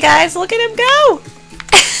 Big day, guys. Look at him go!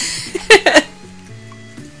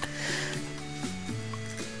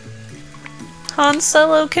 Han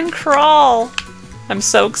Solo can crawl! I'm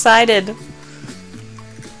so excited.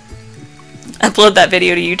 Upload that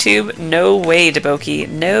video to YouTube? No way, Deboki.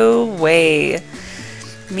 No way.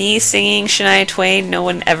 Me singing Shania Twain, no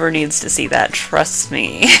one ever needs to see that. Trust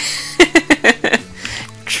me.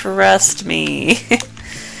 Trust me.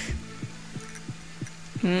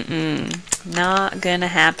 Not gonna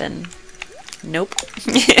happen. Nope.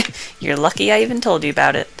 You're lucky I even told you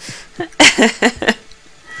about it.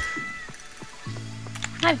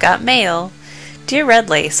 I've got mail. Dear Red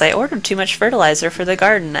Lace, I ordered too much fertilizer for the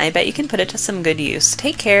garden. I bet you can put it to some good use.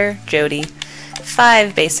 Take care, Jody.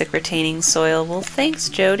 5 basic retaining soil. Well, thanks,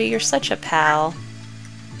 Jody. You're such a pal.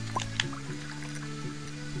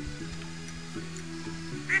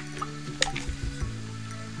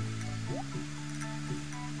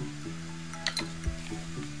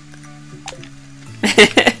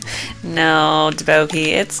 No, Deboki,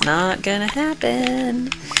 it's not gonna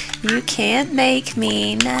happen. You can't make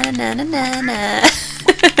me. Na na na na na.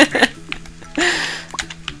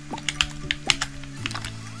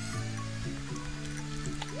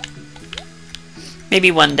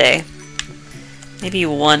 Maybe one day. Maybe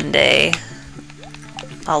one day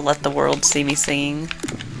I'll let the world see me singing.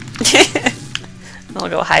 I'll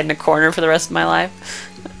go hide in a corner for the rest of my life.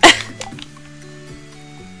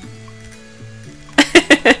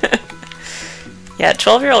 Yeah,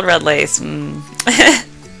 12-year-old Red Lace.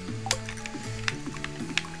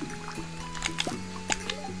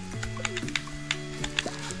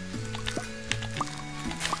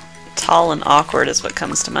 Tall and awkward is what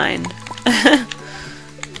comes to mind.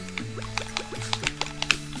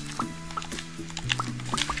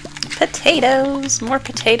 Potatoes! More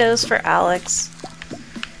potatoes for Alex.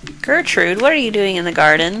 Gertrude, what are you doing in the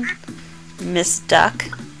garden? Miss Duck,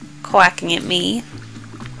 quacking at me.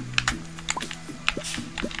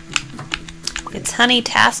 It's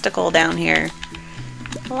honey-tastical down here.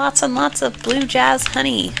 Lots and lots of blue jazz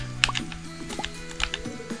honey.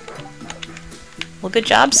 Well, good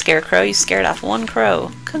job, Scarecrow. You scared off one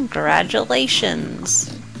crow.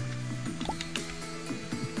 Congratulations.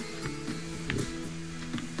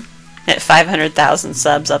 At 500,000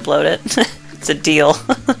 subs, upload it. It's a deal.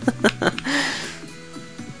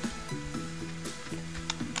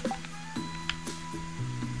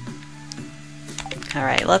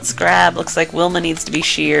 Alright, let's grab. Looks like Wilma needs to be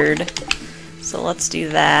sheared. So let's do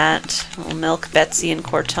that. We'll milk Betsy and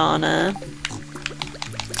Cortana.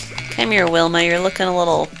 Come here, Wilma. You're looking a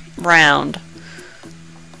little round.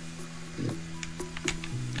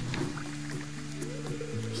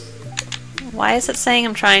 Why is it saying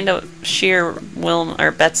I'm trying to shear Wilma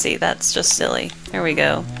or Betsy? That's just silly. There we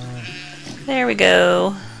go. There we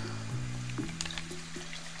go.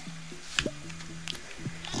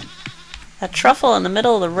 A truffle in the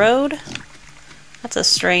middle of the road? That's a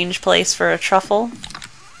strange place for a truffle.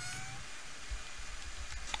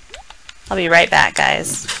 I'll be right back,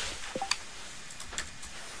 guys.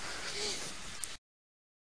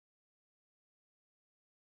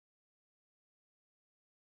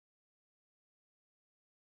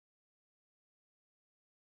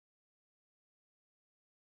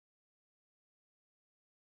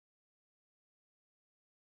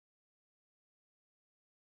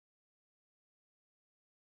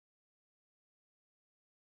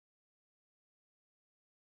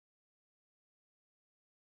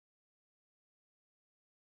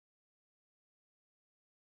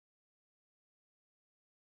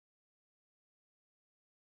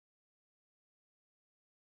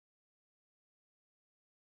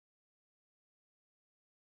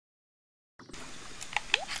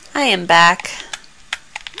 I am back.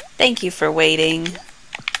 Thank you for waiting.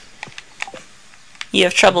 You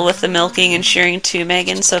have trouble with the milking and shearing too,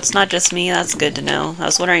 Megan, so it's not just me. That's good to know. I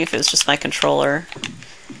was wondering if it was just my controller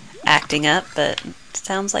acting up, but it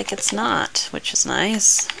sounds like it's not, which is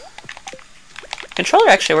nice. Controller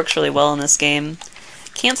actually works really well in this game.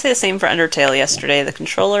 Can't say the same for Undertale yesterday. The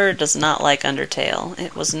controller does not like Undertale.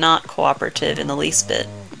 It was not cooperative in the least bit.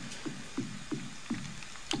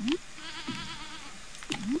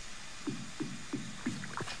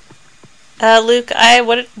 Luke,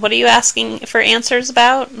 what are you asking for answers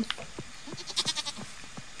about?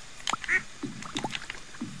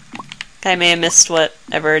 I may have missed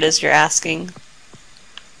whatever it is you're asking.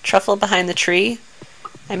 Truffle behind the tree?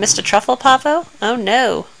 I missed a truffle, Pavo? Oh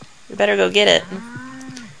no. We better go get it.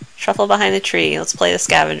 Truffle behind the tree. Let's play the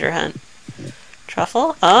scavenger hunt.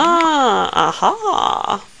 Truffle? Ah,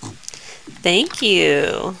 aha. Thank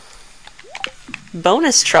you.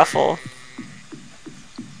 Bonus truffle.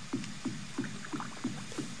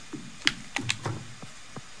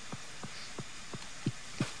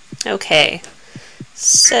 Okay,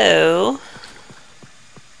 so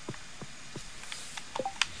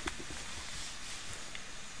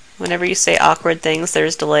Whenever you say awkward things,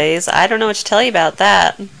 there's delays. I don't know what to tell you about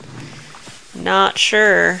that. Not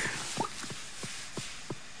sure.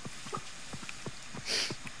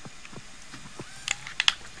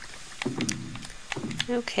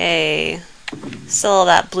 Okay. Still all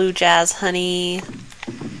that blue jazz honey.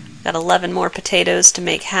 Got 11 more potatoes to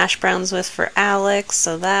make hash browns with for Alex,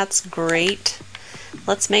 so that's great.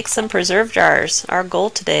 Let's make some preserve jars. Our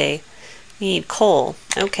goal today. We need coal.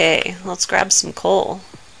 Okay, let's grab some coal.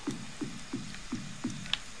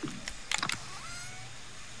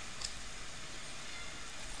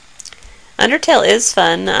 Undertale is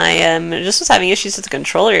fun. I just was having issues with the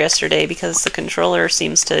controller yesterday because the controller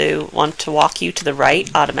seems to want to walk you to the right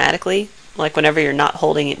automatically, like whenever you're not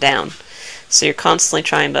holding it down. So you're constantly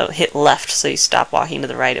trying to hit left so you stop walking to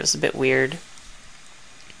the right. It was a bit weird.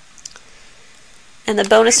 And the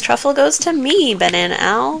bonus truffle goes to me, Banana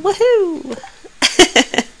Owl. Woohoo!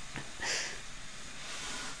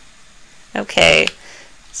 Okay,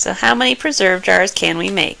 so how many preserve jars can we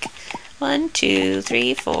make? 1, 2,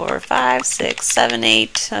 3, 4, 5, 6, 7,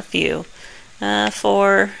 8, a few.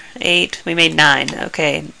 4, 8, we made 9.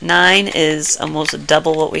 Okay, 9 is almost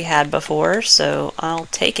double what we had before, so I'll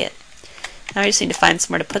take it. Now I just need to find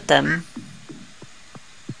somewhere to put them.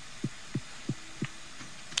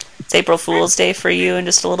 It's April Fool's Day for you in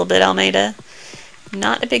just a little bit, Almeida.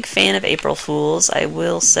 Not a big fan of April Fools, I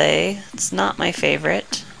will say. It's not my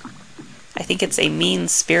favorite. I think it's a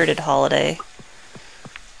mean-spirited holiday.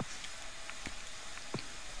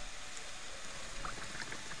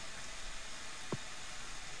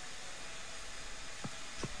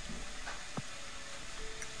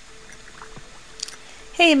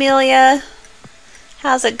 Hey Amelia,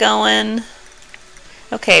 how's it going?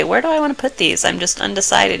 Okay, where do I want to put these? I'm just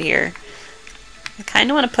undecided here. I kind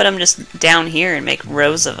of want to put them just down here and make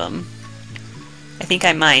rows of them. I think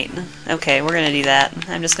I might. Okay, we're going to do that.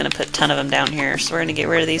 I'm just going to put a ton of them down here. So we're going to get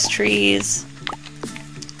rid of these trees.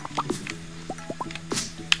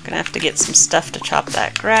 Going to have to get some stuff to chop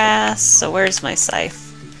that grass. So where's my scythe?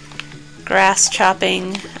 Grass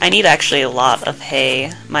chopping. I need actually a lot of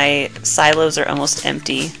hay. My silos are almost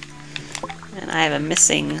empty. And I have a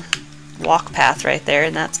missing walk path right there,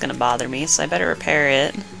 and that's going to bother me, so I better repair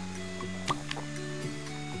it.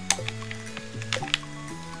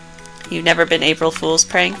 You've never been April Fool's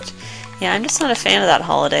pranked? Yeah, I'm just not a fan of that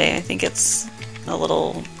holiday. I think it's a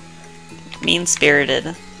little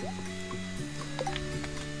mean-spirited.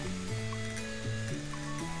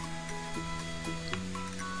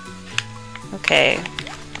 Okay,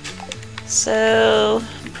 so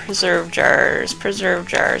preserve jars, preserve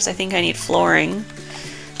jars. I think I need flooring,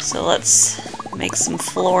 so let's make some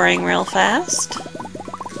flooring real fast.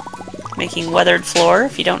 Making weathered floor.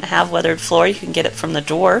 If you don't have weathered floor, you can get it from the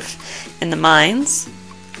dwarf in the mines.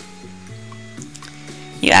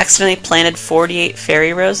 You accidentally planted 48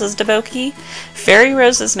 fairy roses, Deboki. Fairy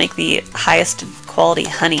roses make the highest quality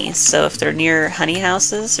honey, so if they're near honey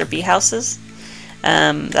houses or bee houses,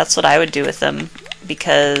 that's what I would do with them,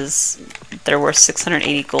 because they're worth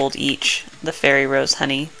 680 gold each, the fairy rose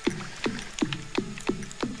honey.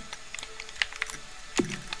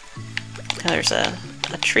 Oh, there's a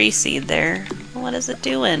tree seed there. What is it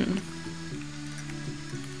doing?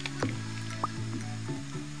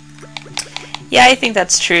 Yeah, I think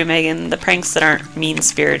that's true, Megan. The pranks that aren't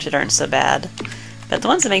mean-spirited aren't so bad. But the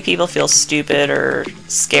ones that make people feel stupid or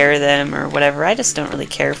scare them or whatever, I just don't really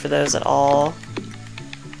care for those at all.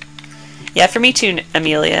 Yeah, for me too,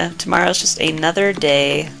 Amelia. Tomorrow's just another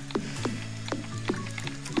day.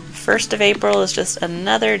 1st of April is just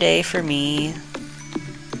another day for me.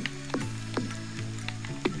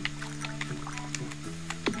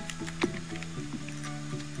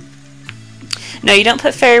 No, you don't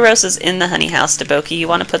put fairy roses in the honey house, Deboki. You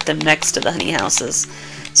want to put them next to the honey houses.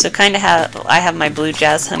 So kind of I have my blue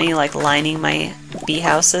jazz honey like lining my bee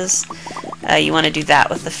houses. You want to do that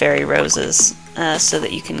with the fairy roses so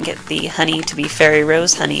that you can get the honey to be fairy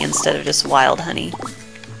rose honey instead of just wild honey.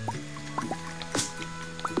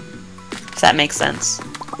 If that makes sense.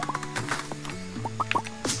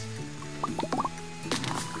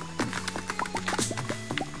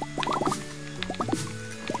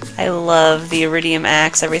 I love the iridium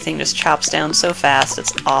axe. Everything just chops down so fast.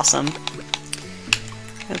 It's awesome.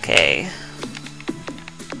 Okay.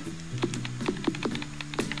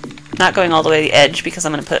 Not going all the way to the edge because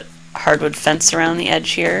I'm going to put hardwood fence around the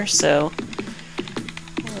edge here, so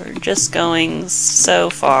we're just going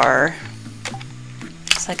so far.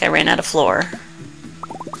 It's like I ran out of floor.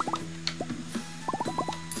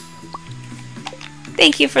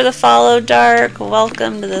 Thank you for the follow, Dark.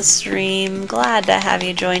 Welcome to the stream. Glad to have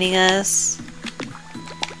you joining us.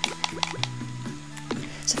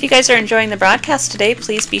 So if you guys are enjoying the broadcast today,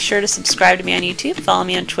 please be sure to subscribe to me on YouTube, follow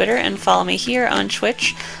me on Twitter, and follow me here on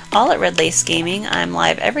Twitch, all at Red Lace Gaming. I'm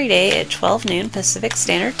live every day at 12 noon Pacific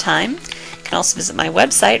Standard Time. You can also visit my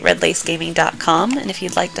website, redlacegaming.com, and if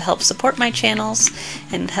you'd like to help support my channels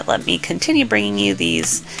and let me continue bringing you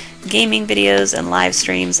these gaming videos and live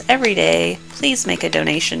streams every day, please make a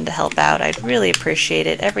donation to help out. I'd really appreciate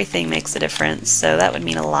it. Everything makes a difference, so that would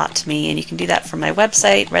mean a lot to me, and you can do that from my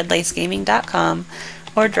website, redlacegaming.com,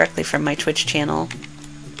 or directly from my Twitch channel.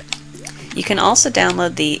 You can also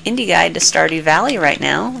download the Indie Guide to Stardew Valley right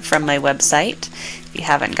now from my website. If you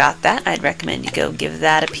haven't got that, I'd recommend you go give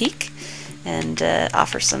that a peek and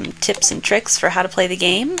offer some tips and tricks for how to play the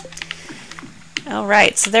game.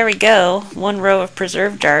 Alright, so there we go. One row of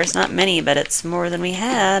preserve jars. Not many, but it's more than we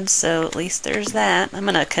had, so at least there's that. I'm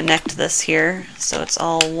going to connect this here so it's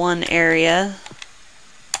all one area.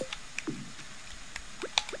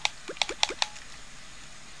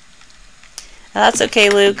 That's okay,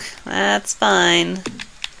 Luke. That's fine.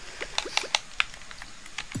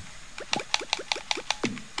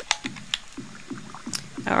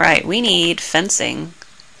 Alright, we need fencing.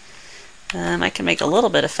 I can make a little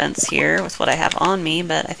bit of fence here with what I have on me,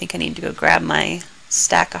 but I think I need to go grab my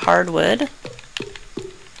stack of hardwood.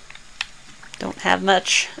 Don't have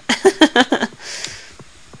much.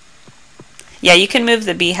 Yeah, you can move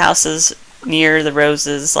the bee houses near the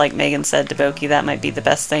roses, like Megan said to Boki. That might be the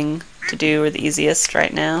best thing to do, or the easiest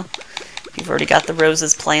right now. You've already got the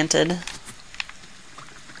roses planted.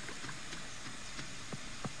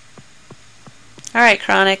 Alright,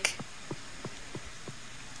 Chronic.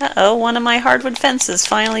 Uh-oh, one of my hardwood fences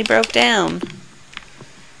finally broke down.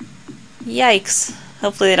 Yikes.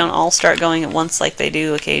 Hopefully they don't all start going at once like they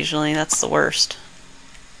do occasionally. That's the worst.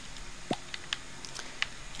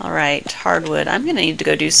 Alright, hardwood. I'm going to need to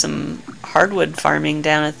go do some hardwood farming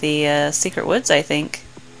down at the Secret Woods, I think.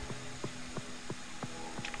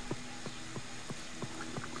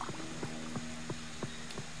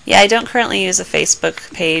 Yeah, I don't currently use a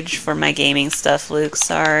Facebook page for my gaming stuff, Luke.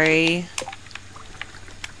 Sorry.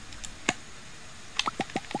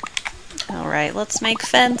 Alright, let's make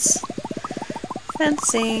fence.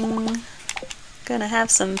 Fencing. Gonna have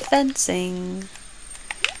some fencing.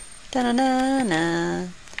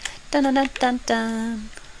 Dun-dun-dun-dun. Dun-dun-dun-dun-dun.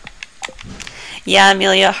 Yeah,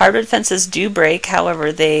 Amelia, hardwood fences do break.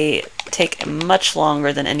 However, they take much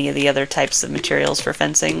longer than any of the other types of materials for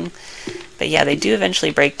fencing. But yeah, they do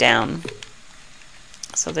eventually break down.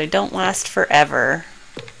 So they don't last forever.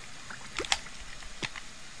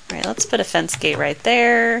 Alright, let's put a fence gate right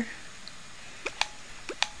there.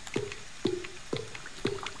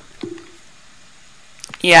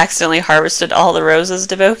 You accidentally harvested all the roses,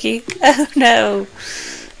 Deboki? Oh no!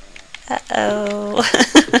 Uh-oh.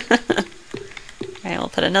 Alright, we'll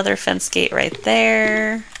put another fence gate right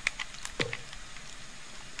there. And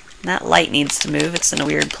that light needs to move, it's in a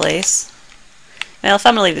weird place. Well, if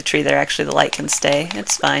I'm gonna leave the tree there, actually the light can stay.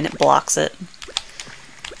 It's fine, it blocks it.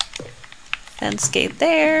 Fence gate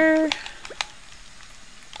there.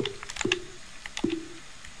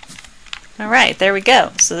 Alright, there we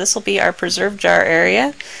go. So this will be our preserve jar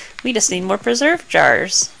area. We just need more preserve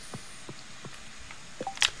jars.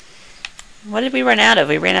 What did we run out of?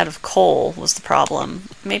 We ran out of coal was the problem.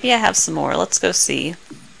 Maybe I have some more. Let's go see.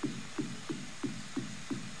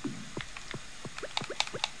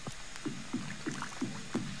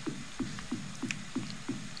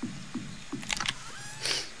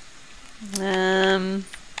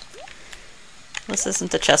 This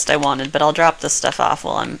isn't the chest I wanted, but I'll drop this stuff off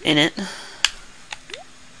while I'm in it.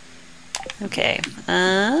 Okay,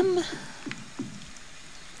 our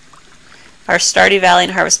Stardew Valley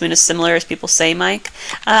and Harvest Moon is similar, as people say, Mike.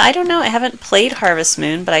 I don't know, I haven't played Harvest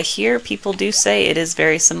Moon, but I hear people do say it is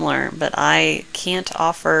very similar, but I can't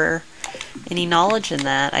offer any knowledge in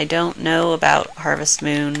that. I don't know about Harvest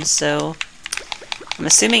Moon, so I'm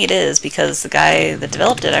assuming it is, because the guy that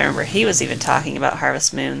developed it, I remember he was even talking about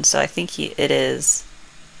Harvest Moon, so I think it is.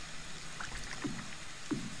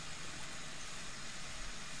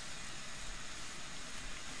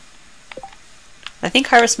 I think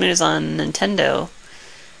Harvest Moon is on Nintendo,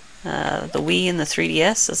 the Wii and the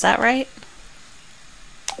 3DS, is that right?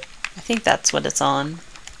 I think that's what it's on.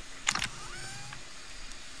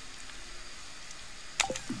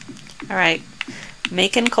 Alright,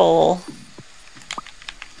 making coal.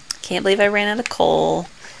 Can't believe I ran out of coal,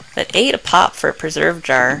 but $8 a pop for a preserve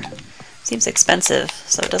jar. Seems expensive,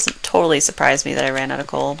 so it doesn't totally surprise me that I ran out of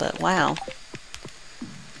coal, but wow.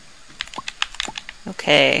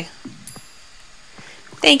 Okay.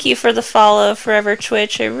 Thank you for the follow, Forever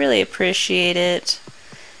Twitch. I really appreciate it.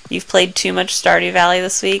 You've played too much Stardew Valley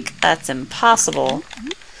this week? That's impossible.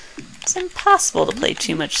 It's impossible to play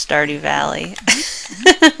too much Stardew Valley.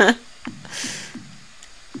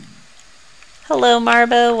 Hello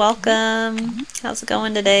Marbo, welcome. How's it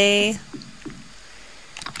going today?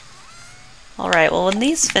 Alright, well when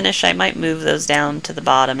these finish I might move those down to the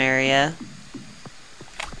bottom area.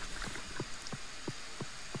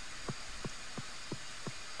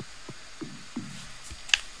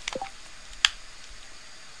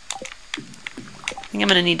 I think I'm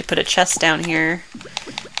going to need to put a chest down here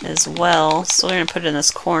as well, so we're going to put it in this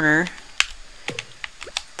corner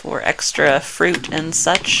for extra fruit and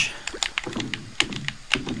such. I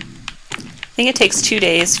think it takes 2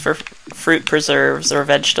 days for fruit preserves or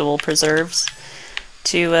vegetable preserves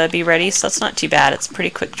to be ready, so that's not too bad. It's a pretty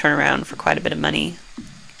quick turnaround for quite a bit of money.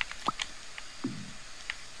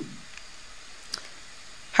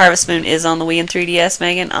 Harvest Moon is on the Wii and 3DS,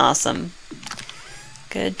 Megan. Awesome.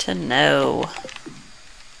 Good to know.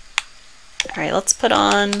 Alright, let's put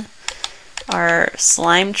on our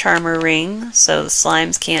slime charmer ring so the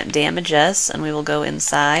slimes can't damage us, and we will go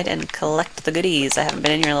inside and collect the goodies. I haven't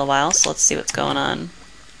been in here in a little while, so let's see what's going on.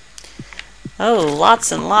 Oh,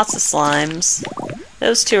 lots and lots of slimes.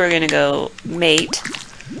 Those two are going to go mate.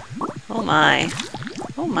 Oh my.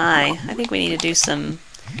 Oh my. I think we need to do some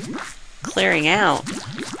clearing out.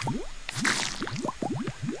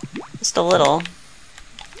 Just a little.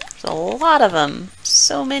 There's a lot of them.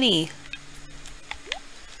 So many.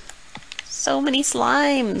 So many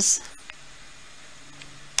slimes.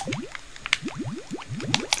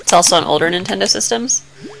 It's also on older Nintendo systems.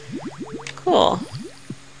 Cool.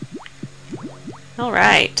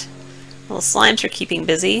 Alright. Well, the slimes are keeping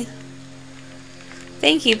busy.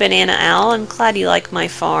 Thank you, Banana Owl. I'm glad you like my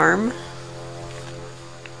farm.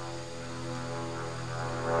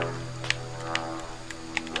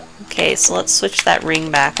 Okay, so let's switch that ring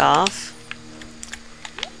back off.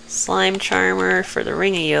 Slime Charmer for the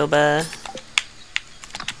Ring-a-Yoba.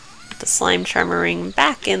 Put the Slime Charmer ring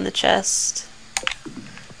back in the chest.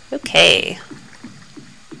 Okay.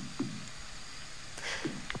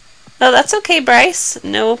 Oh, that's okay, Bryce.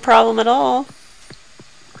 No problem at all.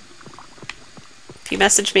 If you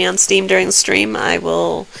message me on Steam during the stream, I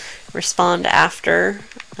will respond after.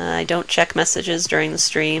 I don't check messages during the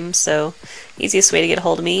stream, so the easiest way to get a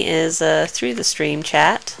hold of me is through the stream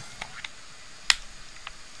chat.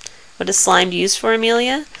 What is slime used for,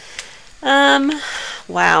 Amelia?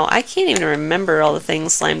 Wow, I can't even remember all the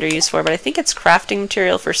things slimed are used for, but I think it's crafting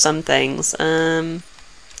material for some things.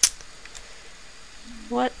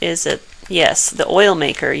 What is it? Yes, the oil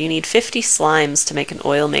maker. You need 50 slimes to make an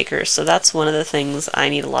oil maker, so that's one of the things I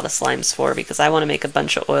need a lot of slimes for, because I want to make a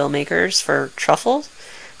bunch of oil makers for truffle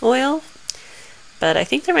oil. But I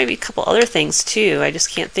think there might be a couple other things too. I just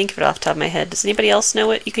can't think of it off the top of my head. Does anybody else know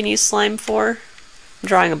what you can use slime for? I'm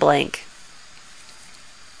drawing a blank.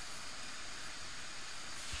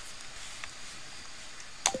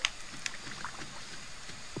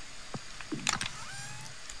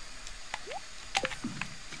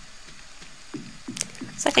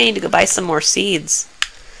 Looks like I need to go buy some more seeds.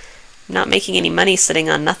 I'm not making any money sitting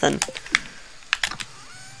on nothing.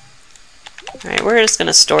 Alright, we're just going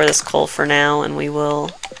to store this coal for now, and we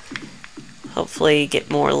will hopefully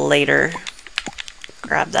get more later.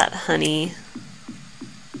 Grab that honey.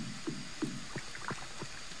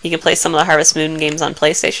 You can play some of the Harvest Moon games on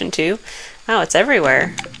PlayStation too. Wow, it's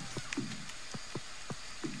everywhere.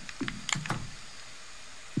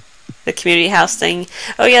 The community house thing.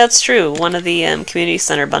 Oh yeah, that's true. One of the community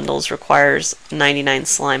center bundles requires 99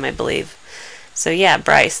 slime, I believe. So yeah,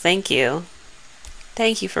 Bryce, thank you.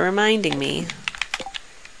 Thank you for reminding me.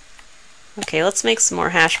 Okay, let's make some more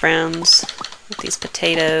hash browns with these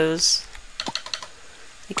potatoes.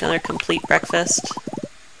 Make another complete breakfast.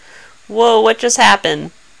 Whoa, what just happened?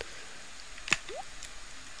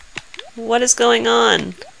 What is going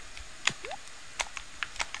on?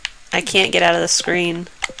 I can't get out of the screen.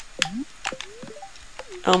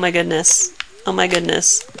 Oh my goodness. Oh my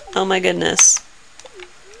goodness. Oh my goodness.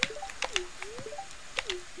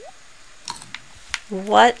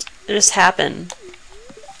 What just happened?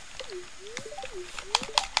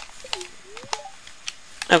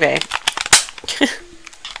 Okay.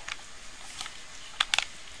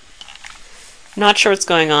 Not sure what's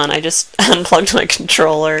going on. I just unplugged my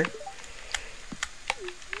controller.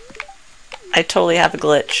 I totally have a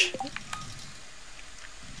glitch.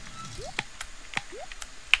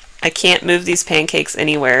 I can't move these pancakes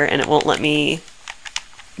anywhere, and it won't let me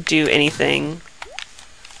do anything.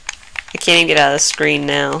 I can't even get out of the screen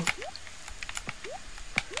now.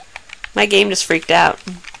 My game just freaked out.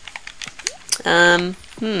 I'm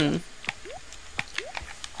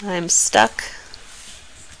stuck.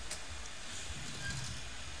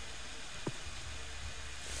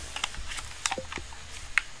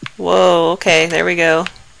 Whoa, okay, there we go.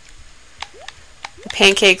 The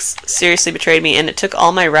pancakes seriously betrayed me, and it took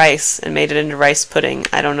all my rice and made it into rice pudding.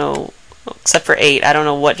 I don't know, except for 8. I don't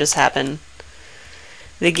know what just happened.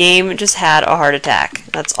 The game just had a heart attack.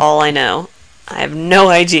 That's all I know. I have no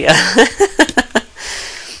idea.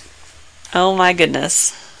 Oh my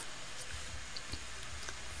goodness.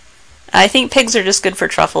 I think pigs are just good for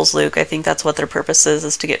truffles, Luke. I think that's what their purpose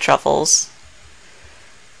is to get truffles.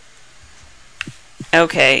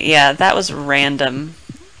 Okay, yeah, that was random.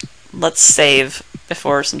 Let's save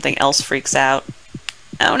before something else freaks out.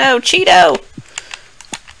 Oh no, Cheeto!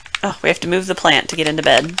 Oh, we have to move the plant to get into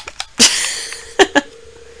bed.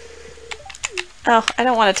 Oh, I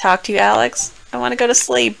don't want to talk to you, Alex. I want to go to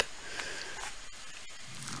sleep.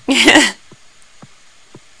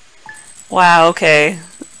 Wow, okay.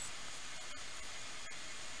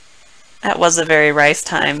 That was a very rice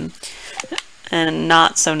time. And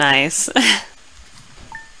not so nice.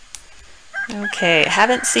 Okay,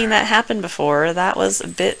 haven't seen that happen before. That was a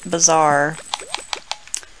bit bizarre.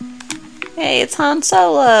 Hey, it's Han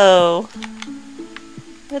Solo!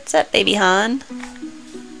 What's up, baby Han?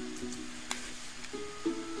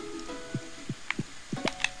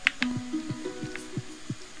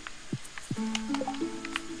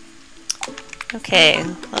 Okay,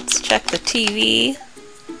 let's check the TV.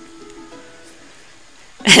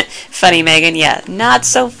 Funny, Megan. Yeah, not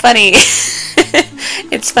so funny.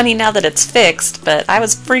 It's funny now that it's fixed, but I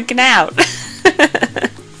was freaking out.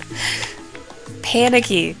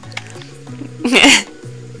 Panicky.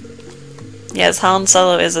 Yes, Han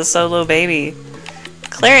Solo is a solo baby.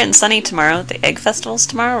 Clear and sunny tomorrow. The Egg Festival's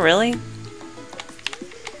tomorrow, really?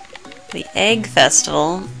 The Egg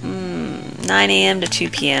Festival? 9 a.m. to 2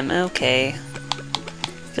 p.m. Okay.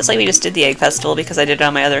 Feels like we just did the Egg Festival because I did it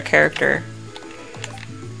on my other character.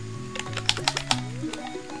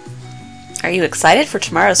 Are you excited for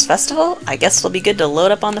tomorrow's festival? I guess it'll be good to load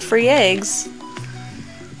up on the free eggs.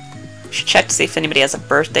 Should check to see if anybody has a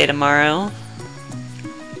birthday tomorrow.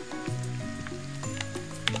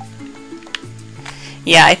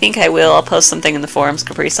 Yeah, I think I will. I'll post something in the forums,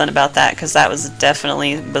 Capri Sun, about that, because that was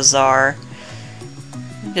definitely bizarre.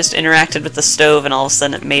 Just interacted with the stove and all of a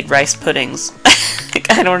sudden it made rice puddings. Like,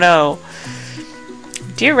 I don't know.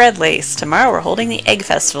 Dear Red Lace, tomorrow we're holding the Egg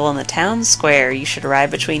Festival in the town square. You should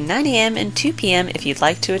arrive between 9 a.m. and 2 p.m. if you'd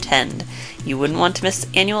like to attend. You wouldn't want to miss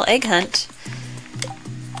the annual egg hunt.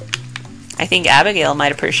 I think Abigail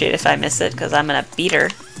might appreciate it if I miss it, because I'm gonna beat her.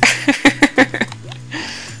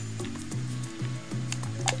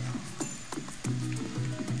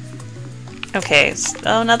 Okay,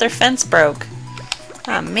 oh, another fence broke.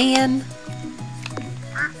 Aw, man.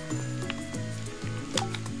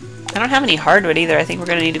 I don't have any hardwood either. I think we're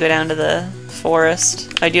gonna need to go down to the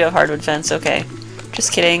forest. I do have hardwood fence, okay.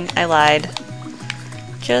 Just kidding, I lied.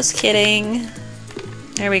 Just kidding.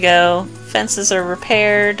 There we go. Fences are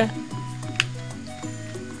repaired.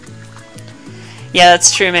 Yeah,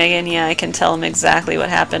 that's true, Megan. Yeah, I can tell him exactly what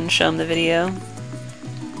happened. Show him the video.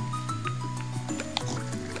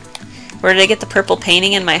 Where did I get the purple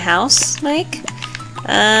painting in my house, Mike?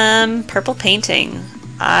 Purple painting.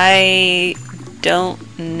 I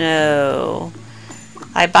don't know.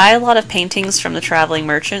 I buy a lot of paintings from the Traveling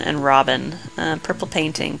Merchant and Robin. Purple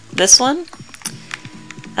painting. This one?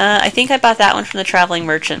 I think I bought that one from the Traveling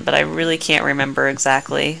Merchant, but I really can't remember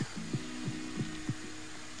exactly.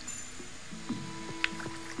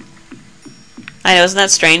 I know, isn't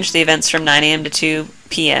that strange? The event's from 9 a.m. to 2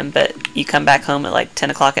 p.m., but you come back home at like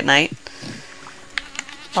 10 o'clock at night.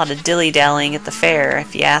 A lot of dilly-dallying at the fair,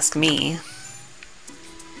 if you ask me.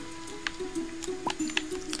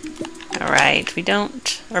 Alright, we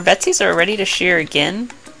don't... Our Betsy's are ready to shear again.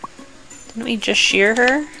 Didn't we just shear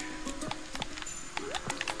her?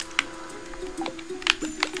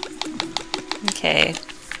 Okay.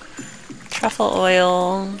 Truffle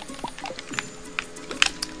oil.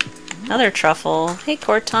 Another truffle. Hey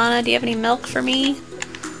Cortana, do you have any milk for me?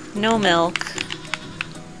 No milk.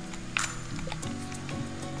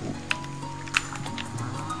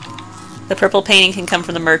 The purple painting can come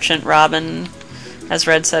from the merchant, Robin, as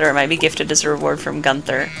Red said, or it might be gifted as a reward from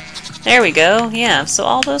Gunther. There we go. Yeah, so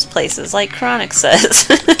all those places, like Chronic says.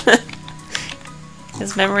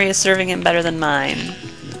 His memory is serving him better than mine.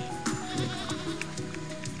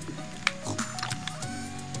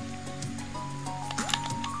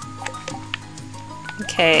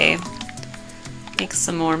 Okay. Make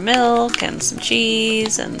some more milk and some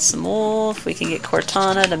cheese and some wool if we can get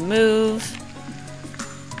Cortana to move.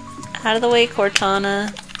 Out of the way,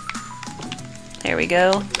 Cortana. There we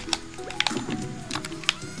go.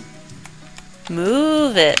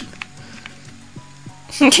 Move it.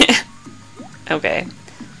 Okay.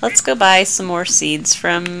 Let's go buy some more seeds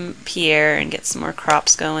from Pierre and get some more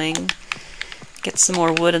crops going. Get some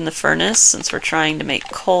more wood in the furnace since we're trying to make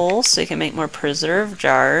coal so we can make more preserve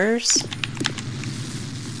jars.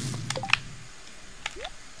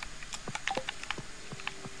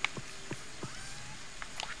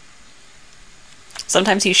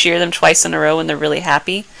 Sometimes you shear them twice in a row when they're really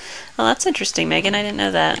happy. Oh, that's interesting, Megan. I didn't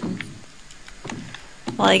know that.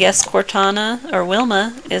 Well, I guess Cortana, or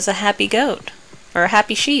Wilma, is a happy goat. Or a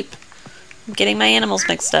happy sheep. I'm getting my animals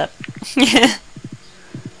mixed up.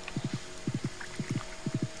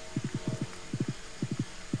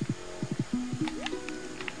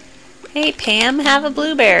 Hey, Pam, have a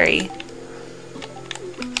blueberry.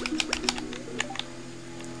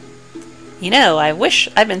 You know, I wish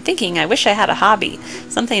I had a hobby.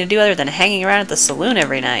 Something to do other than hanging around at the saloon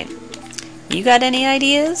every night. You got any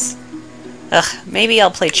ideas? Ugh, maybe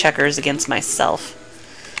I'll play checkers against myself.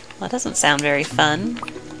 Well, that doesn't sound very fun.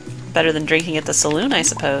 Better than drinking at the saloon, I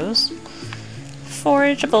suppose.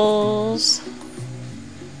 Forageables.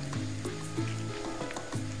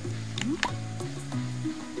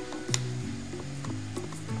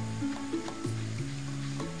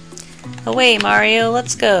 Away, Mario,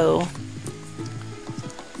 let's go.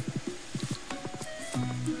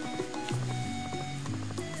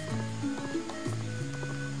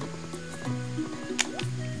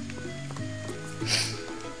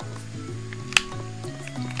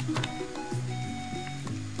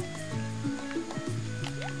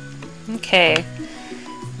 Okay,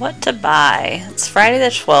 what to buy? It's Friday the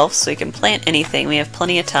 12th, so we can plant anything. We have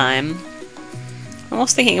plenty of time. I'm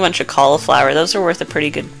almost thinking a bunch of cauliflower. Those are worth a pretty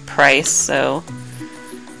good price, so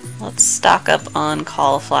let's stock up on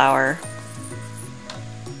cauliflower.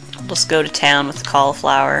 We'll just go to town with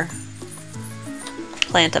cauliflower.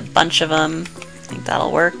 Plant a bunch of them. I think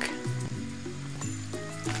that'll work.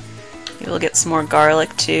 Maybe we'll get some more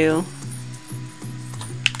garlic too.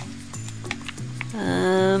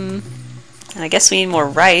 And I guess we need more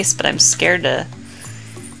rice, but I'm scared to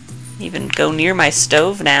even go near my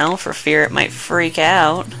stove now for fear it might freak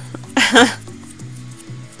out.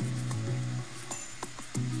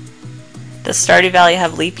 Does Stardew Valley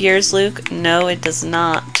have leap years, Luke? No, it does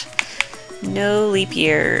not. No leap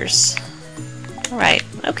years. Alright,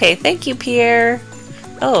 okay, thank you, Pierre.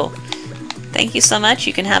 Oh, thank you so much.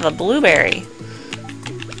 You can have a blueberry.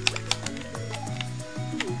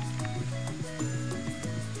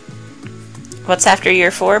 What's after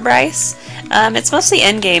year 4, Bryce? It's mostly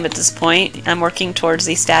endgame at this point. I'm working towards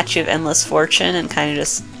the Statue of Endless Fortune and kind of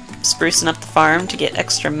just sprucing up the farm to get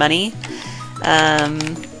extra money.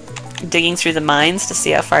 Digging through the mines to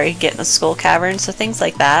see how far you can get in the Skull Cavern, so things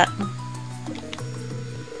like that.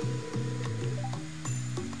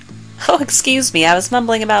 Oh, excuse me, I was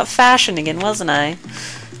mumbling about fashion again, wasn't I?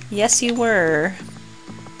 Yes, you were.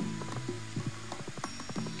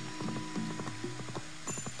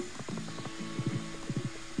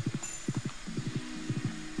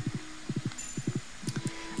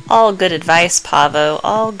 All good advice, Pavo.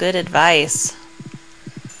 All good advice.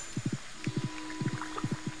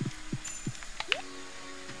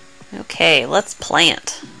 Okay, let's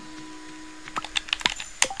plant.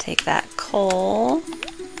 Take that coal.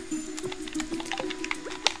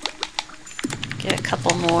 Get a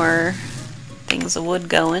couple more things of wood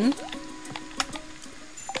going.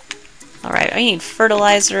 Alright, I need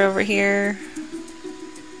fertilizer over here.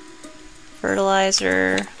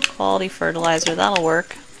 Fertilizer, quality fertilizer, that'll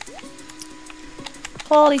work.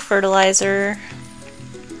 Quality fertilizer.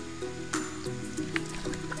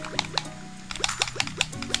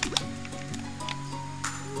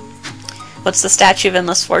 What's the Statue of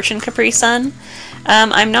Endless Fortune, Capri Sun?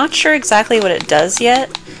 I'm not sure exactly what it does yet,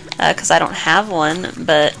 because I don't have one,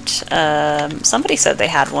 but somebody said they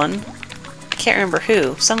had one. I can't remember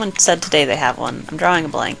who. Someone said today they have one. I'm drawing a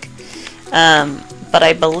blank. But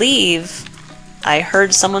I believe I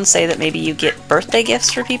heard someone say that maybe you get birthday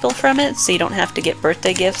gifts for people from it, so you don't have to get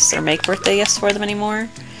birthday gifts or make birthday gifts for them anymore.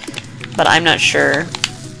 But I'm not sure.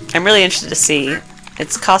 I'm really interested to see.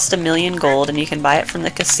 It's cost 1,000,000 gold, and you can buy it from the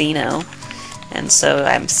casino. And so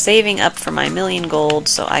I'm saving up for my 1,000,000 gold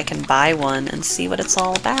so I can buy one and see what it's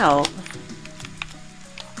all about.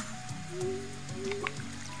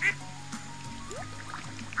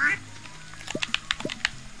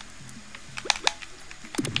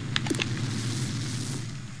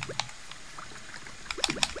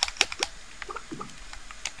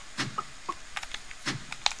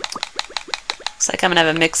 Looks like I'm going to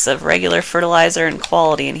have a mix of regular fertilizer and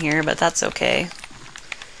quality in here, but that's okay.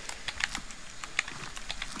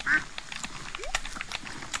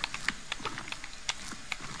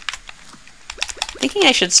 Thinking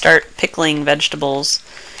I should start pickling vegetables.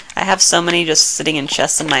 I have so many just sitting in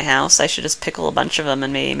chests in my house. I should just pickle a bunch of them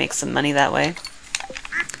and maybe make some money that way.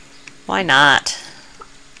 Why not?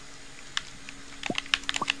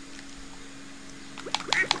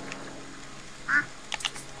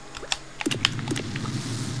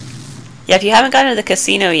 Yeah, if you haven't gotten to the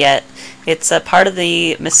casino yet, it's a part of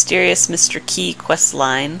the Mysterious Mr. Key quest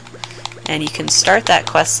line, and you can start that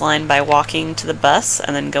quest line by walking to the bus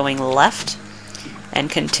and then going left, and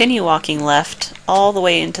continue walking left all the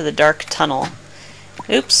way into the dark tunnel.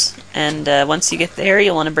 Oops, and once you get there,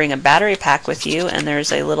 you'll want to bring a battery pack with you, and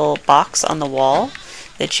there's a little box on the wall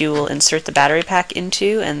that you will insert the battery pack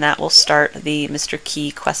into, and that will start the Mr.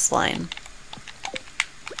 Key quest line.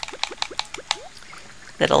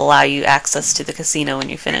 That'll allow you access to the casino when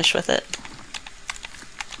you finish with it.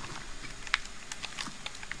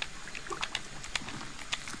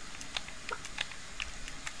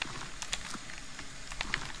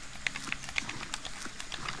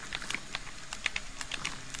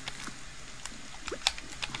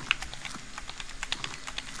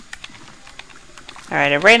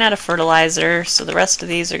 Alright, I ran out of fertilizer, so the rest of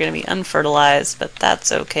these are going to be unfertilized, but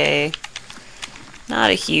that's okay.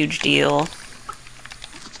 Not a huge deal.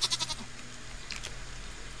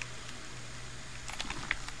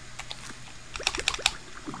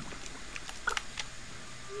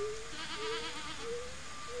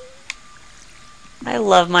 I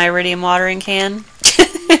love my iridium watering can.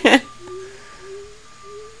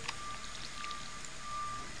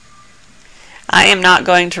 I am not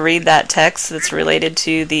going to read that text that's related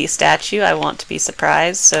to the statue. I want to be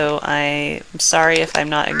surprised, so I'm sorry if I'm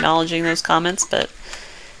not acknowledging those comments, but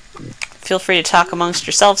feel free to talk amongst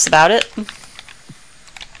yourselves about it.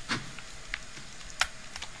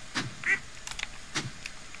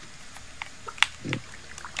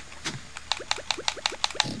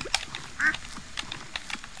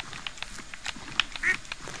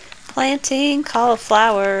 Planting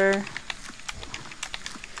cauliflower.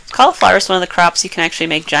 Cauliflower is one of the crops you can actually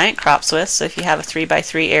make giant crops with, so if you have a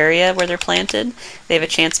 3x3 area where they're planted, they have a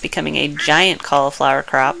chance of becoming a giant cauliflower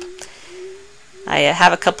crop. I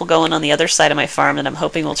have a couple going on the other side of my farm that I'm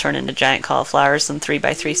hoping will turn into giant cauliflowers in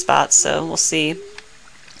 3x3 spots, so we'll see.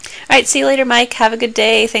 Alright, see you later, Mike. Have a good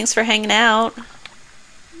day. Thanks for hanging out.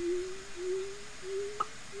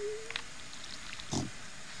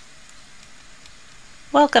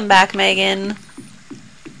 Welcome back, Megan.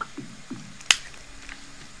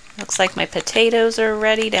 Looks like my potatoes are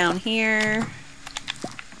ready down here.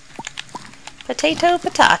 Potato,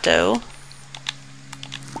 potato.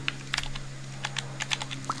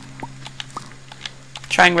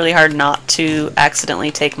 Trying really hard not to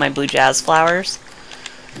accidentally take my blue jazz flowers.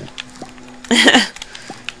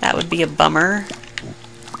 That would be a bummer.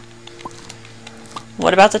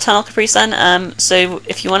 What about the Tunnel Capri Sun? So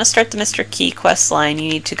if you want to start the Mr. Key quest line, you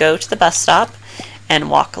need to go to the bus stop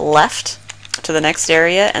and walk left to the next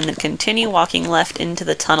area, and then continue walking left into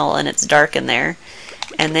the tunnel, and it's dark in there.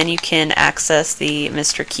 And then you can access the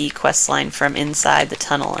Mr. Key quest line from inside the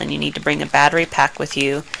tunnel, and you need to bring a battery pack with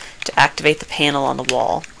you to activate the panel on the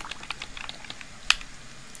wall.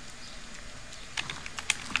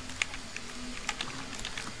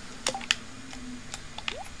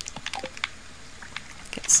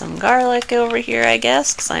 Get some garlic over here, I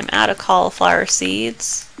guess, because I'm out of cauliflower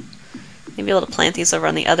seeds. Maybe able to plant these over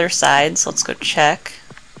on the other side, so let's go check.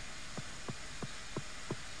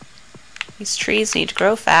 These trees need to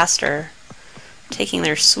grow faster, taking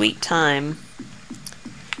their sweet time.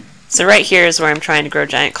 So right here is where I'm trying to grow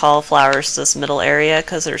giant cauliflowers, this middle area,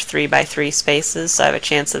 because there's 3x3 spaces, so I have a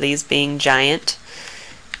chance of these being giant.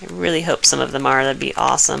 I really hope some of them are. That'd be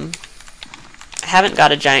awesome. I haven't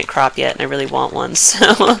got a giant crop yet, and I really want one,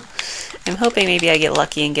 so I'm hoping maybe I get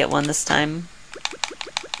lucky and get one this time.